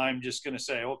happens, I'm just going to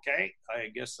say, okay, I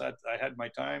guess that I had my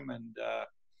time and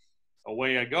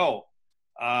away I go.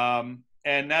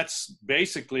 And that's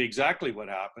basically exactly what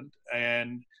happened.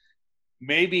 And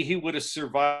maybe he would have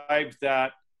survived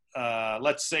that,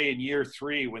 let's say in year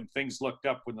 3 when things looked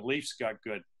up when the Leafs got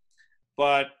good.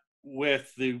 But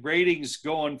with the ratings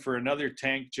going for another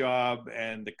tank job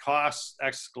and the costs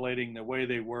escalating the way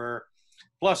they were,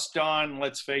 plus Don,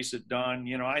 let's face it,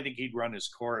 Don, I think he'd run his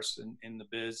course in the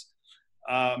biz.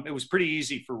 It was pretty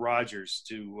easy for Rogers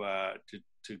to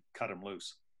cut him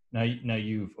loose. Now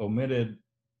you've omitted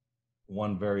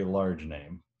one very large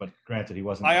name, but granted, he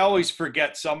wasn't. I always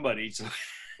forget somebody. So.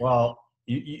 Well,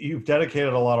 you've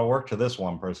dedicated a lot of work to this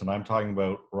one person. I'm talking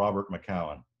about Robert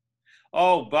McCowan.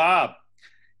 Oh, Bob.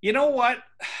 You know what?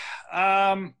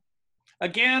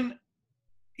 Again,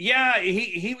 yeah,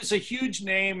 he was a huge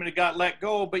name and it got let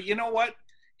go. But you know what?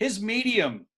 His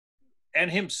medium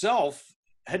and himself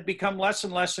had become less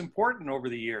and less important over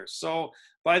the years. So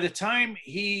by the time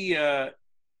he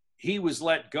was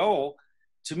let go,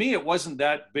 to me, it wasn't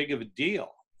that big of a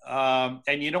deal.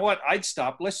 And you know what? I'd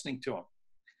stop listening to him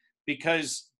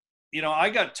because,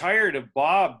 I got tired of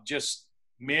Bob just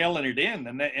mailing it in.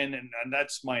 And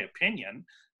that's my opinion.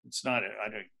 It's not, I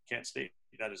can't state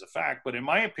that as a fact, but in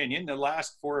my opinion, the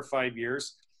last 4 or 5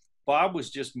 years, Bob was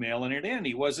just mailing it in.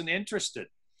 He wasn't interested.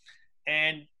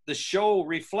 And the show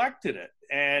reflected it.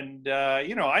 And,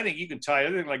 I think you can tie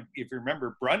it in, like if you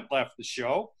remember, Brunt left the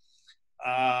show.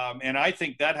 And I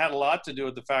think that had a lot to do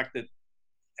with the fact that,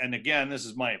 and again, this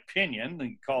is my opinion,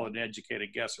 and you call it an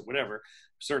educated guess or whatever.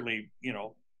 Certainly,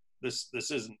 this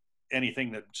isn't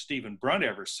anything that Stephen Brunt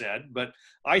ever said, but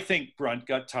I think Brunt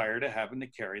got tired of having to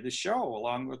carry the show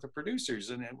along with the producers.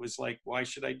 And it was like, why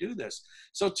should I do this?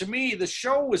 So to me, the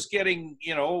show was getting,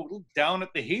 down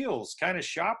at the heels, kind of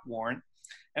shop worn.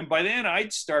 And by then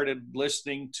I'd started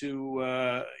listening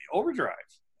to Overdrive.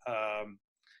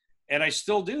 And I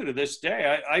still do to this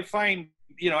day. I find,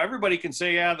 everybody can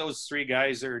say, yeah, those 3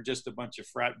 guys are just a bunch of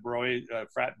frat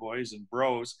boys and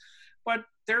bros, but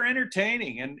they're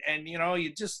entertaining. And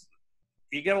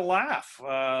you get a laugh.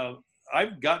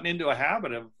 I've gotten into a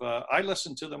habit of, I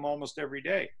listen to them almost every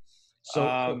day.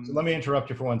 So let me interrupt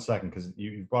you for 1 second because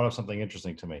you brought up something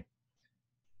interesting to me.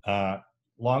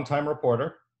 Longtime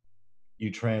reporter, you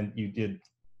did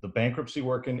the bankruptcy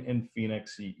work in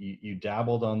Phoenix. You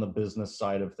dabbled on the business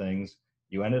side of things.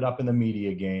 You ended up in the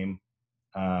media game.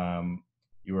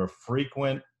 You were a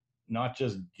frequent, not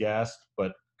just guest,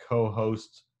 but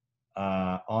co-host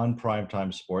on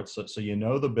Primetime Sports. So you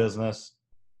know the business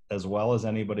as well as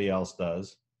anybody else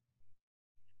does.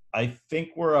 I think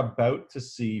we're about to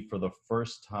see for the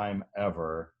first time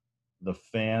ever the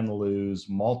Fan lose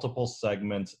multiple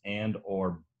segments and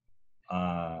or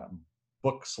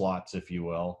book slots, if you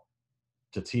will,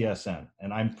 to TSN.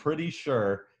 And I'm pretty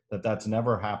sure that that's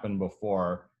never happened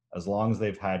before as long as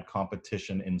they've had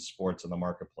competition in sports in the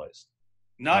marketplace.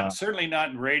 Certainly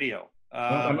not in radio.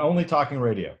 I'm only talking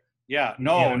radio. Yeah,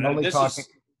 no, this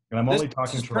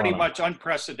is pretty much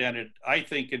unprecedented, I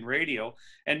think, in radio,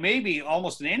 and maybe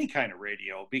almost in any kind of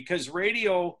radio, because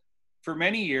radio for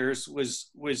many years was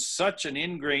such an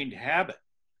ingrained habit.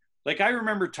 Like I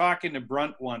remember talking to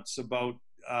Brunt once about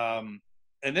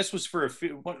and this was for I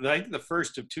think the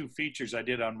first of 2 features I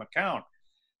did on McCown,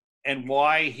 and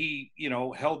why he,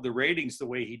 held the ratings the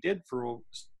way he did for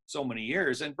so many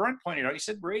years. And Brunt pointed out, he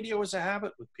said, radio is a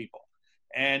habit with people.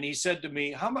 And he said to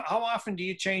me, how often do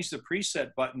you change the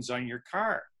preset buttons on your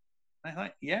car? And I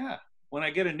thought, yeah, when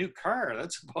I get a new car,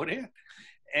 that's about it.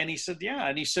 And he said, yeah.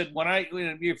 And he said,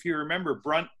 if you remember,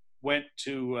 Brunt went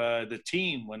to the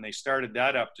Team when they started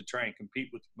that up to try and compete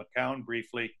with McCown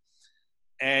briefly.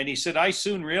 And he said, I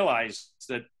soon realized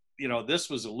that, this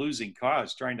was a losing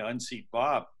cause, trying to unseat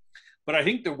Bob. But I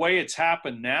think the way it's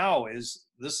happened now is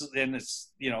this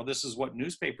is what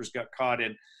newspapers got caught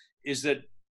in, is that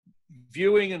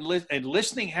viewing and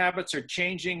listening habits are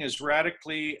changing as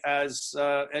radically as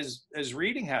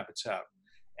reading habits have.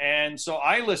 And so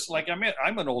I listen, like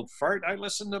I'm an old fart. I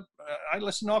listen to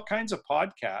all kinds of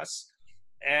podcasts,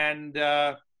 and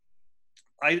I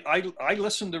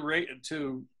listen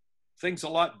to things a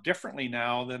lot differently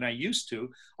now than I used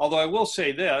to. Although I will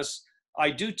say this, I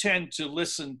do tend to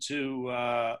listen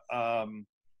to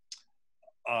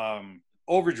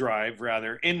Overdrive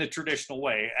rather in the traditional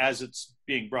way as it's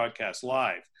being broadcast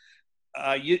live.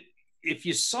 If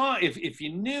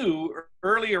you knew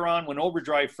earlier on when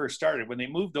Overdrive first started, when they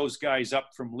moved those guys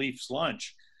up from Leafs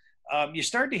Lunch, you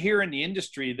start to hear in the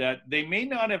industry that they may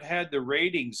not have had the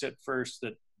ratings at first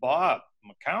that Bob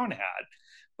McCown had,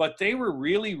 but they were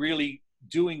really, really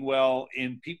doing well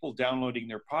in people downloading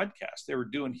their podcasts. They were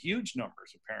doing huge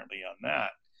numbers apparently on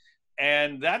that.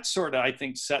 And that sort of, I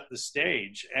think, set the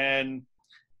stage. And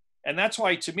that's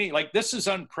why, to me, like, this is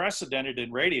unprecedented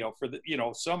in radio for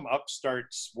some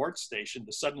upstart sports station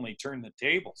to suddenly turn the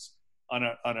tables on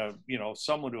a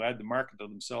someone who had the market to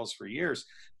themselves for years.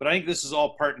 But I think this is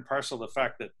all part and parcel of the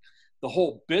fact that the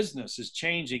whole business is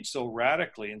changing so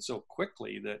radically and so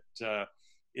quickly that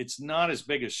it's not as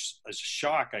big a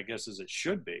shock, I guess, as it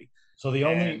should be. So the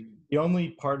only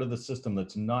part of the system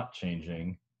that's not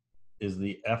changing is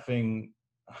the effing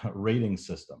rating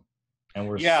system. And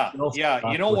we're you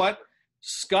know what?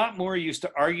 Scott Moore used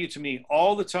to argue to me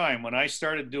all the time when I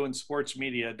started doing sports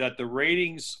media that the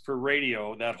ratings for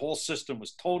radio, that whole system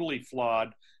was totally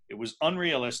flawed. It was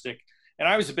unrealistic. And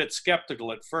I was a bit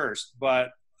skeptical at first, but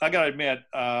I got to admit,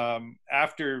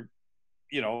 after,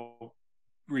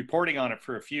 reporting on it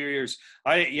for a few years,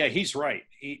 he's right.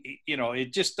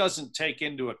 It just doesn't take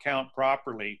into account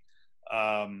properly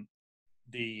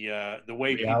the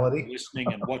way reality. People are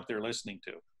listening and what they're listening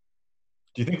to.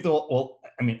 Do you think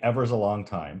ever's a long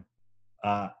time.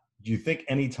 Do you think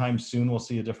anytime soon we'll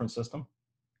see a different system?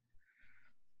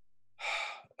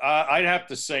 I'd have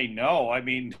to say no. I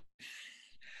mean,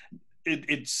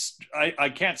 I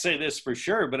can't say this for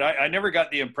sure, but I never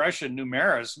got the impression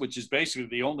Numeris, which is basically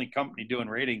the only company doing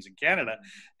ratings in Canada,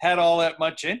 had all that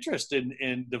much interest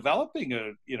in developing a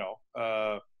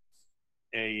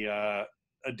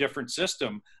different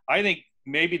system. I think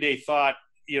maybe they thought,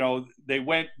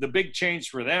 the big change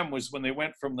for them was when they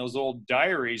went from those old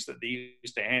diaries that they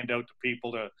used to hand out to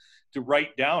people to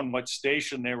write down what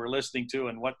station they were listening to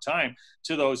and what time,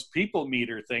 to those people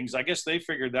meter things. I guess they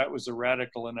figured that was a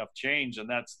radical enough change, and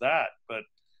that's that. But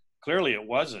clearly it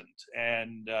wasn't.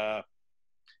 And,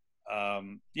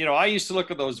 I used to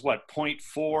look at those,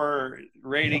 0.4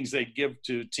 ratings they'd give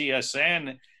to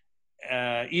TSN,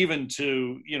 even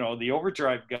to, the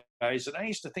Overdrive guys. And I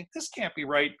used to think, this can't be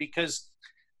right, because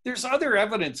there's other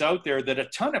evidence out there that a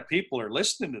ton of people are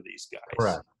listening to these guys.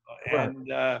 Correct.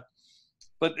 And,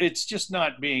 but it's just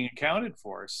not being accounted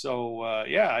for. So,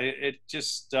 it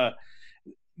just,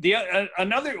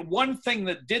 another one thing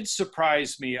that did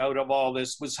surprise me out of all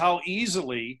this was how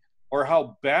easily or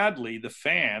how badly the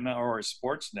Fan, or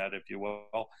Sportsnet, if you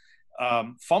will,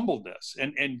 fumbled this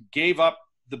and gave up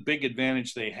the big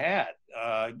advantage they had.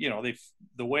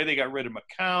 The way they got rid of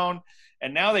McCown,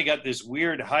 and now they got this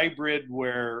weird hybrid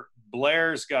where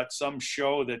Blair's got some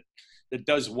show that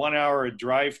does 1 hour of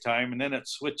drive time, and then it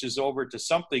switches over to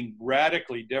something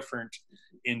radically different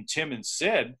in Tim and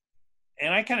Sid.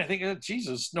 And I kind of think, oh,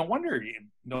 Jesus, no wonder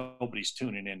nobody's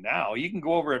tuning in now. You can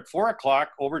go over at 4:00,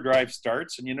 Overdrive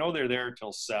starts, and they're there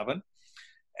till 7,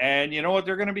 and you know what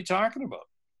they're going to be talking about.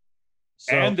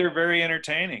 So, and they're very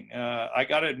entertaining. I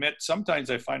got to admit, sometimes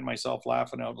I find myself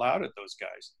laughing out loud at those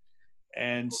guys.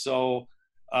 And so,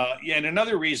 and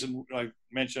another reason I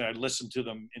mentioned I listen to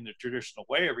them in the traditional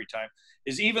way every time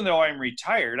is, even though I'm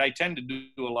retired, I tend to do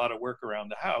a lot of work around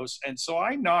the house. And so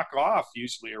I knock off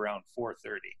usually around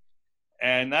 4:30.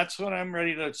 And that's when I'm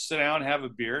ready to sit down, have a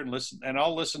beer, and listen. And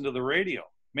I'll listen to the radio,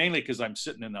 mainly because I'm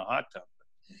sitting in the hot tub.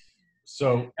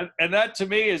 So, and that to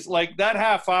me is like that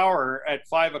half hour at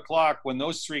 5:00 when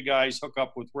those three guys hook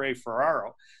up with Ray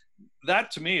Ferraro.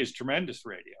 that to me is tremendous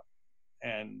radio.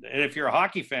 And if you're a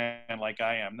hockey fan like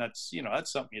I am, that's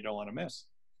something you don't want to miss.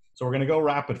 So we're going to go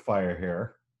rapid fire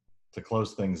here to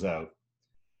close things out.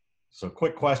 So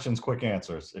quick questions, quick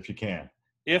answers, if you can.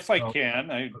 If I can.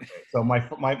 Okay. So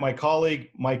my colleague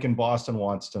Mike in Boston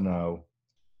wants to know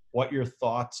what your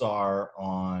thoughts are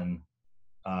on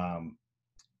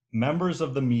members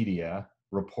of the media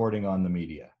reporting on the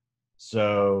media.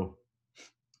 So,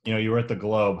 you were at the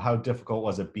Globe. How difficult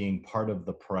was it being part of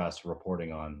the press,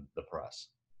 reporting on the press?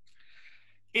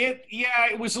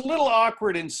 It was a little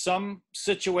awkward in some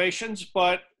situations,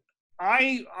 but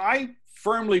I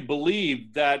firmly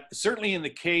believe that certainly in the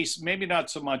case, maybe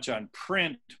not so much on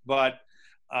print, but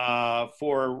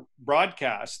for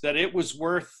broadcast, that it was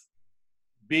worth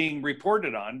being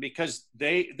reported on because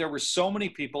there were so many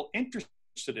people interested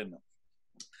in them.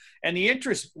 And the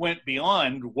interest went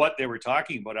beyond what they were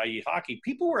talking about, i.e. hockey.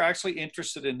 People were actually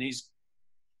interested in these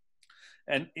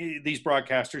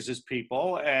broadcasters as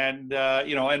people, and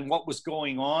and what was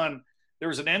going on. There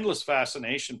was an endless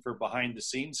fascination for behind the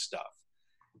scenes stuff.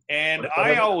 And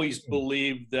I always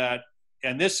believed that,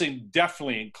 and this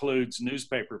definitely includes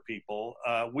newspaper people,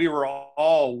 we were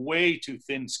all way too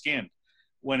thin-skinned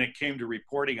when it came to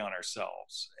reporting on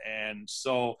ourselves. And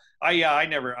so I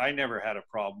never had a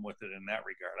problem with it in that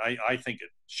regard. I think it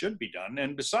should be done.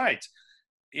 And besides,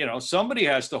 somebody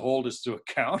has to hold us to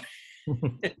account.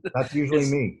 That's usually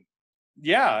me.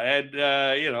 Yeah.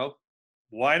 And,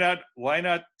 why not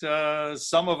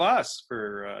some of us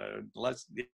for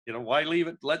why leave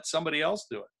it, let somebody else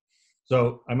do it.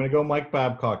 So I'm going to go Mike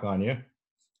Babcock on you.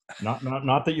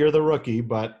 Not that you're the rookie,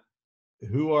 but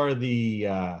who are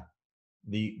the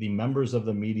members of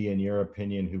the media, in your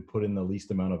opinion, who put in the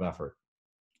least amount of effort?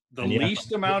 The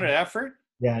least amount of effort?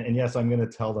 Yeah, and yes, I'm going to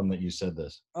tell them that you said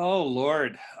this. Oh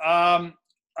Lord, I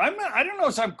don't know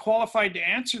if I'm qualified to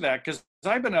answer that because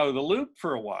I've been out of the loop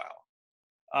for a while.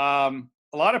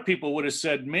 A lot of people would have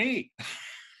said me.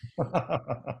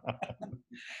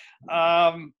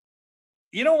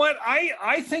 You know what?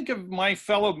 I think of my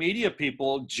fellow media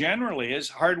people generally as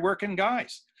hardworking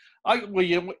guys.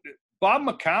 Bob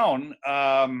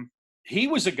McCown, he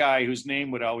was a guy whose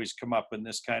name would always come up in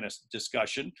this kind of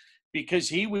discussion because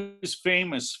he was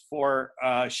famous for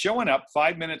showing up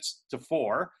 5 minutes to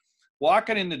 4,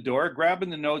 walking in the door, grabbing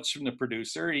the notes from the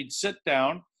producer. He'd sit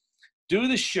down, do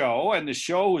the show, and the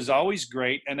show was always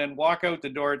great, and then walk out the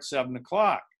door at 7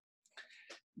 o'clock.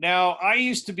 Now, I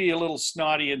used to be a little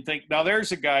snotty and think, now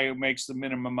there's a guy who makes the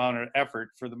minimum amount of effort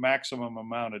for the maximum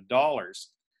amount of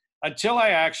dollars, until I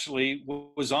actually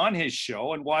was on his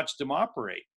show and watched him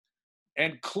operate.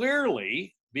 And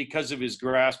clearly, because of his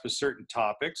grasp of certain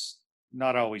topics,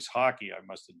 not always hockey, I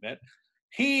must admit,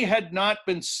 he had not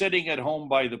been sitting at home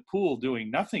by the pool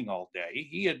doing nothing all day.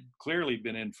 He had clearly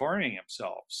been informing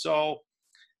himself. So,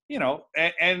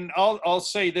 and I'll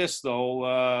say this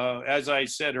though, as I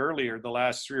said earlier, the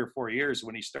last 3 or 4 years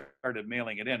when he started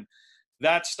mailing it in,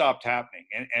 that stopped happening.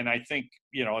 And I think,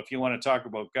 if you want to talk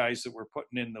about guys that were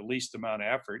putting in the least amount of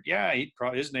effort, yeah,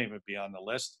 his name would be on the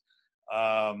list.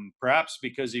 Perhaps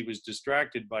because he was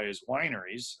distracted by his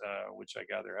wineries, which I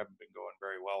gather haven't been going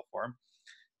very well for him.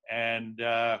 And,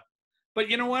 but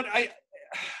you know what?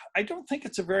 I don't think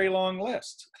it's a very long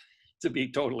list, to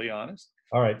be totally honest.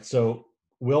 All right. So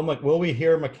will we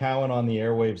hear McCown on the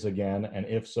airwaves again? And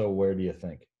if so, where do you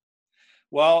think?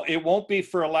 Well, it won't be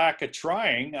for a lack of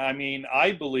trying. I mean,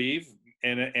 I believe,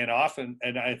 and often,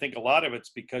 and I think a lot of it's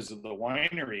because of the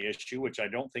winery issue, which I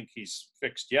don't think he's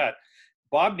fixed yet.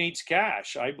 Bob needs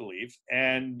cash, I believe.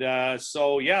 And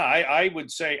so, yeah, I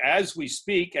would say as we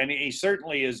speak, and he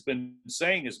certainly has been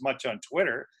saying as much on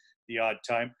Twitter the odd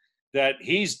time, that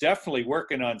he's definitely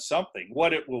working on something.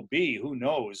 What it will be, who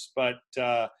knows? But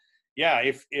yeah,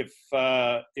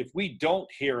 if we don't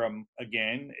hear him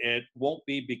again, it won't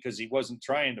be because he wasn't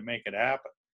trying to make it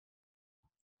happen.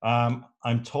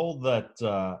 I'm told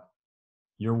that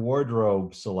your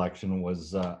wardrobe selection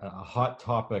was a hot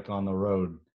topic on the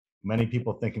road. Many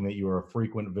people thinking that you were a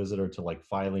frequent visitor to like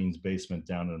Filene's basement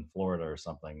down in Florida or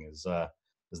something. Is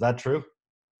that true?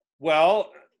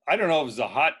 Well, I don't know if it was a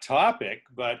hot topic,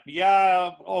 but yeah,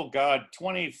 oh God,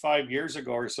 25 years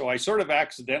ago or so, I sort of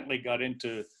accidentally got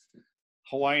into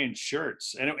Hawaiian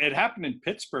shirts. And it happened in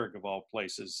Pittsburgh, of all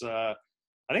places. I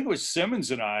think it was Simmons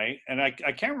and I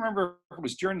can't remember if it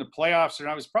was during the playoffs or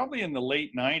not. I was probably in the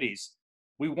late 90s.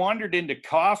 We wandered into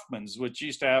Kaufman's, which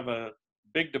used to have a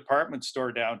big department store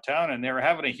downtown, and they were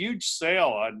having a huge sale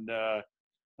on I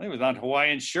think it was on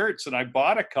Hawaiian shirts, and I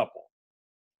bought a couple,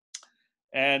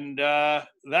 and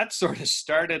that sort of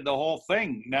started the whole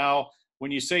thing. Now when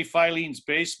you say Filene's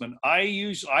Basement,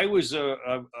 I was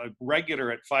a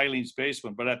regular at Filene's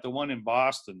Basement, but at the one in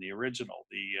Boston, the original,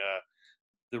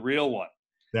 the real one.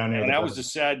 Down near And the that was a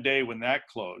sad day when that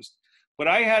closed. But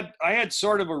I had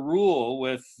sort of a rule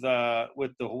with the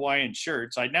Hawaiian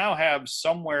shirts. I now have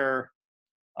somewhere,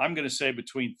 I'm going to say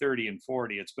between 30 and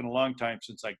 40. It's been a long time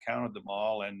since I counted them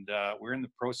all, and we're in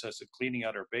the process of cleaning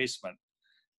out our basement.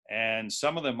 And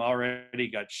some of them already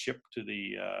got shipped to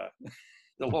the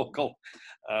the local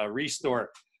restore.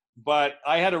 But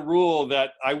I had a rule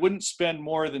that I wouldn't spend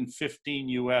more than 15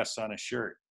 US on a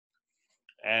shirt,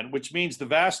 and which means the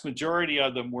vast majority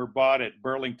of them were bought at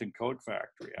Burlington Coat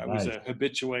Factory. I was a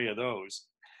habitué of those,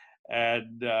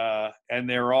 and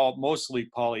they're all mostly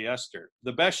polyester.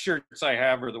 The best shirts I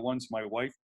have are the ones my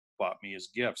wife bought me as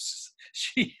gifts.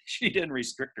 She didn't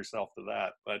restrict herself to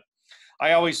that, but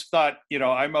I always thought,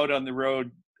 I'm out on the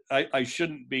road. I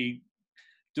shouldn't be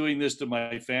doing this to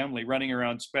my family, running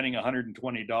around spending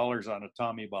 $120 on a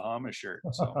Tommy Bahama shirt.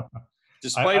 So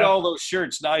despite all those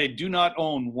shirts, now I do not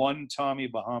own one Tommy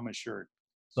Bahama shirt.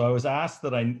 So I was asked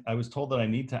that I was told that I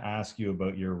need to ask you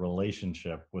about your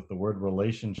relationship, with the word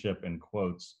relationship in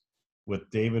quotes, with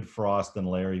David Frost and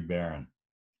Larry Barron.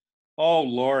 Oh,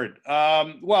 Lord.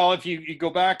 Well, if you go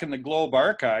back in the Globe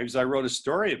archives, I wrote a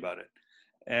story about it.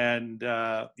 And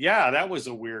that was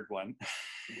a weird one.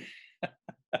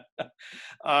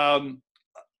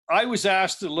 I was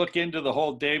asked to look into the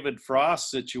whole David Frost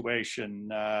situation.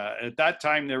 At that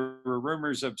time, there were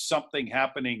rumors of something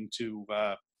happening to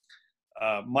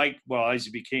Mike, well, as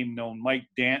he became known, Mike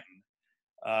Danton.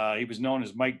 He was known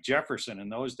as Mike Jefferson in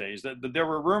those days. There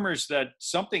were rumors that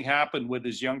something happened with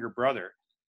his younger brother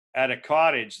at a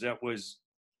cottage that was,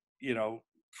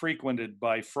 frequented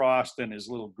by Frost and his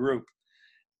little group.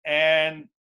 And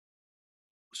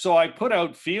so I put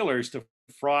out feelers to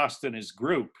Frost and his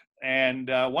group. And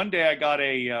one day I got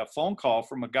a phone call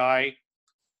from a guy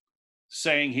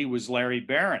saying he was Larry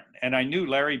Barron. And I knew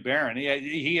Larry Barron.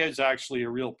 He is actually a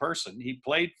real person. He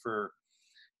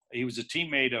was a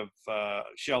teammate of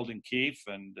Sheldon Keefe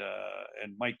and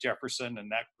Mike Jefferson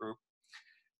and that group.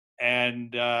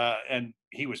 And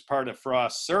he was part of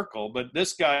Frost's circle. But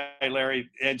this guy, Larry,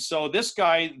 and so this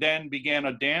guy then began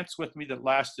a dance with me that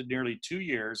lasted nearly 2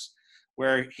 years,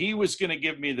 where he was going to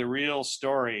give me the real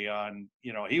story on,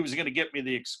 he was going to get me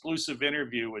the exclusive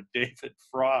interview with David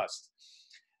Frost.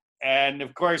 And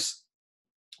of course,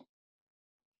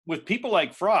 with people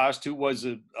like Frost, who was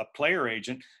a player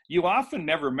agent, you often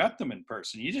never met them in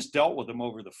person. You just dealt with them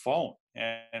over the phone.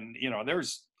 And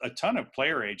there's a ton of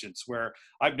player agents where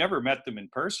I've never met them in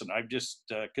person. I've just,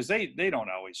 because they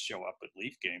don't always show up at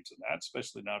Leaf games and that,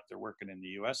 especially not if they're working in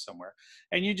the US somewhere.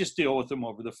 And you just deal with them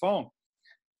over the phone.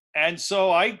 And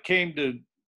so I came to,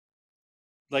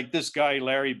 like, this guy,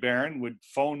 Larry Barron, would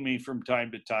phone me from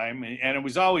time to time. And it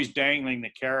was always dangling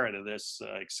the carrot of this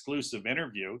exclusive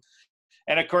interview.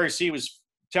 And of course, he was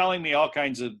telling me all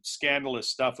kinds of scandalous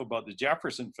stuff about the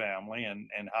Jefferson family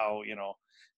and how,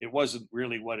 it wasn't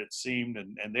really what it seemed.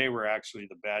 And they were actually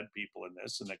the bad people in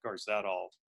this. And of course, that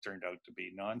all turned out to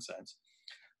be nonsense.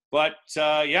 But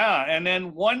and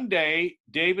then one day,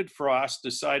 David Frost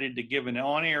decided to give an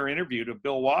on-air interview to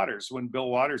Bill Waters when Bill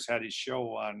Waters had his show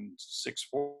on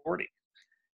 640.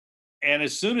 And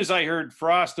as soon as I heard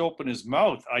Frost open his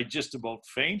mouth, I just about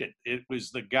fainted. It was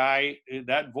the guy,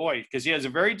 that voice, because he has a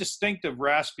very distinctive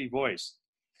raspy voice.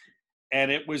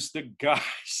 And it was the guy,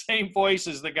 same voice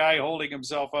as the guy holding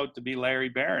himself out to be Larry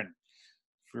Barron.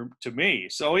 To me.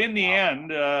 So in the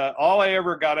end, all I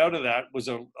ever got out of that was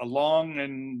a long,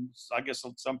 and I guess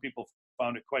some people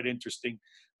found it quite interesting,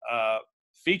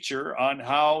 feature on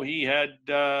how he had,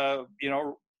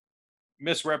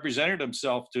 misrepresented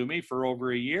himself to me for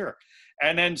over a year.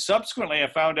 And then subsequently, I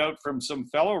found out from some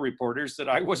fellow reporters that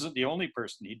I wasn't the only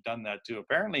person he'd done that to.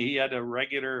 Apparently, he had a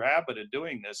regular habit of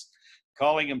doing this,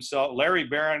 calling himself, Larry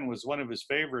Barron was one of his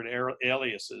favorite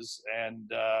aliases, and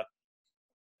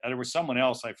there was someone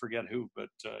else, I forget who, but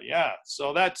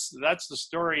so that's the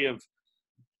story of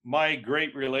my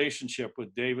great relationship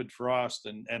with David Frost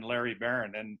and Larry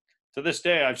Barron. And to this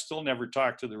day, I've still never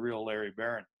talked to the real Larry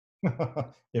Barron,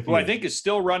 who I think is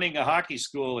still running a hockey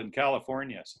school in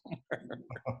California somewhere.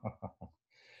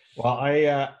 Well,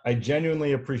 I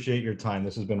genuinely appreciate your time.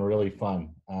 This has been really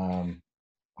fun.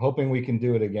 Hoping we can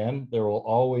do it again. There will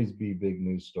always be big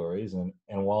news stories. And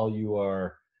while you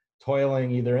are toiling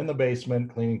either in the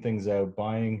basement, cleaning things out,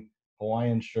 buying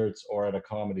Hawaiian shirts, or at a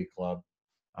comedy club,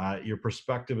 your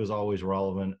perspective is always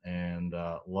relevant, and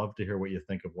love to hear what you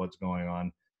think of what's going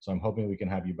on. So I'm hoping we can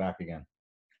have you back again.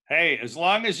 Hey, as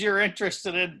long as you're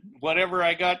interested in whatever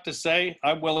I got to say,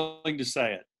 I'm willing to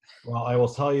say it. Well, I will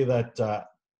tell you that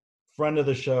friend of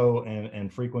the show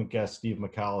and frequent guest Steve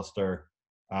McAllister,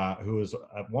 who was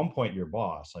at one point your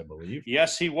boss, I believe,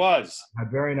 Yes, he was.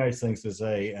 had very nice things to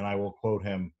say, and I will quote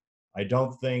him. I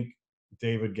don't think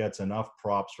David gets enough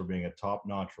props for being a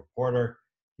top-notch reporter.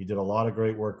 He did a lot of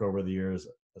great work over the years,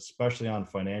 especially on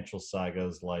financial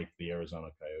sagas like the Arizona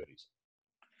Coyotes.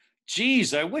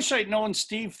 Geez, I wish I'd known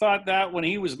Steve thought that when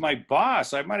he was my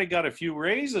boss. I might have got a few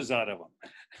raises out of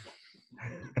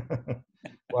him.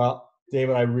 Well,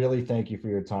 David, I really thank you for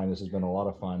your time. This has been a lot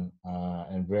of fun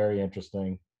and very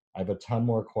interesting. I have a ton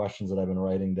more questions that I've been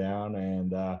writing down,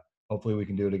 and hopefully we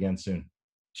can do it again soon.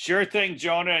 Sure thing,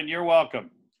 Jonah, and you're welcome.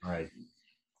 All right.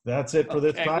 That's it for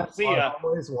this time. We'll see ya.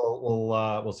 Always,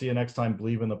 we'll see you next time.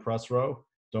 Believe in the Press Row.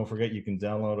 Don't forget you can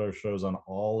download our shows on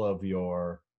all of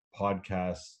your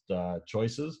podcast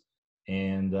choices,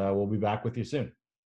 and we'll be back with you soon.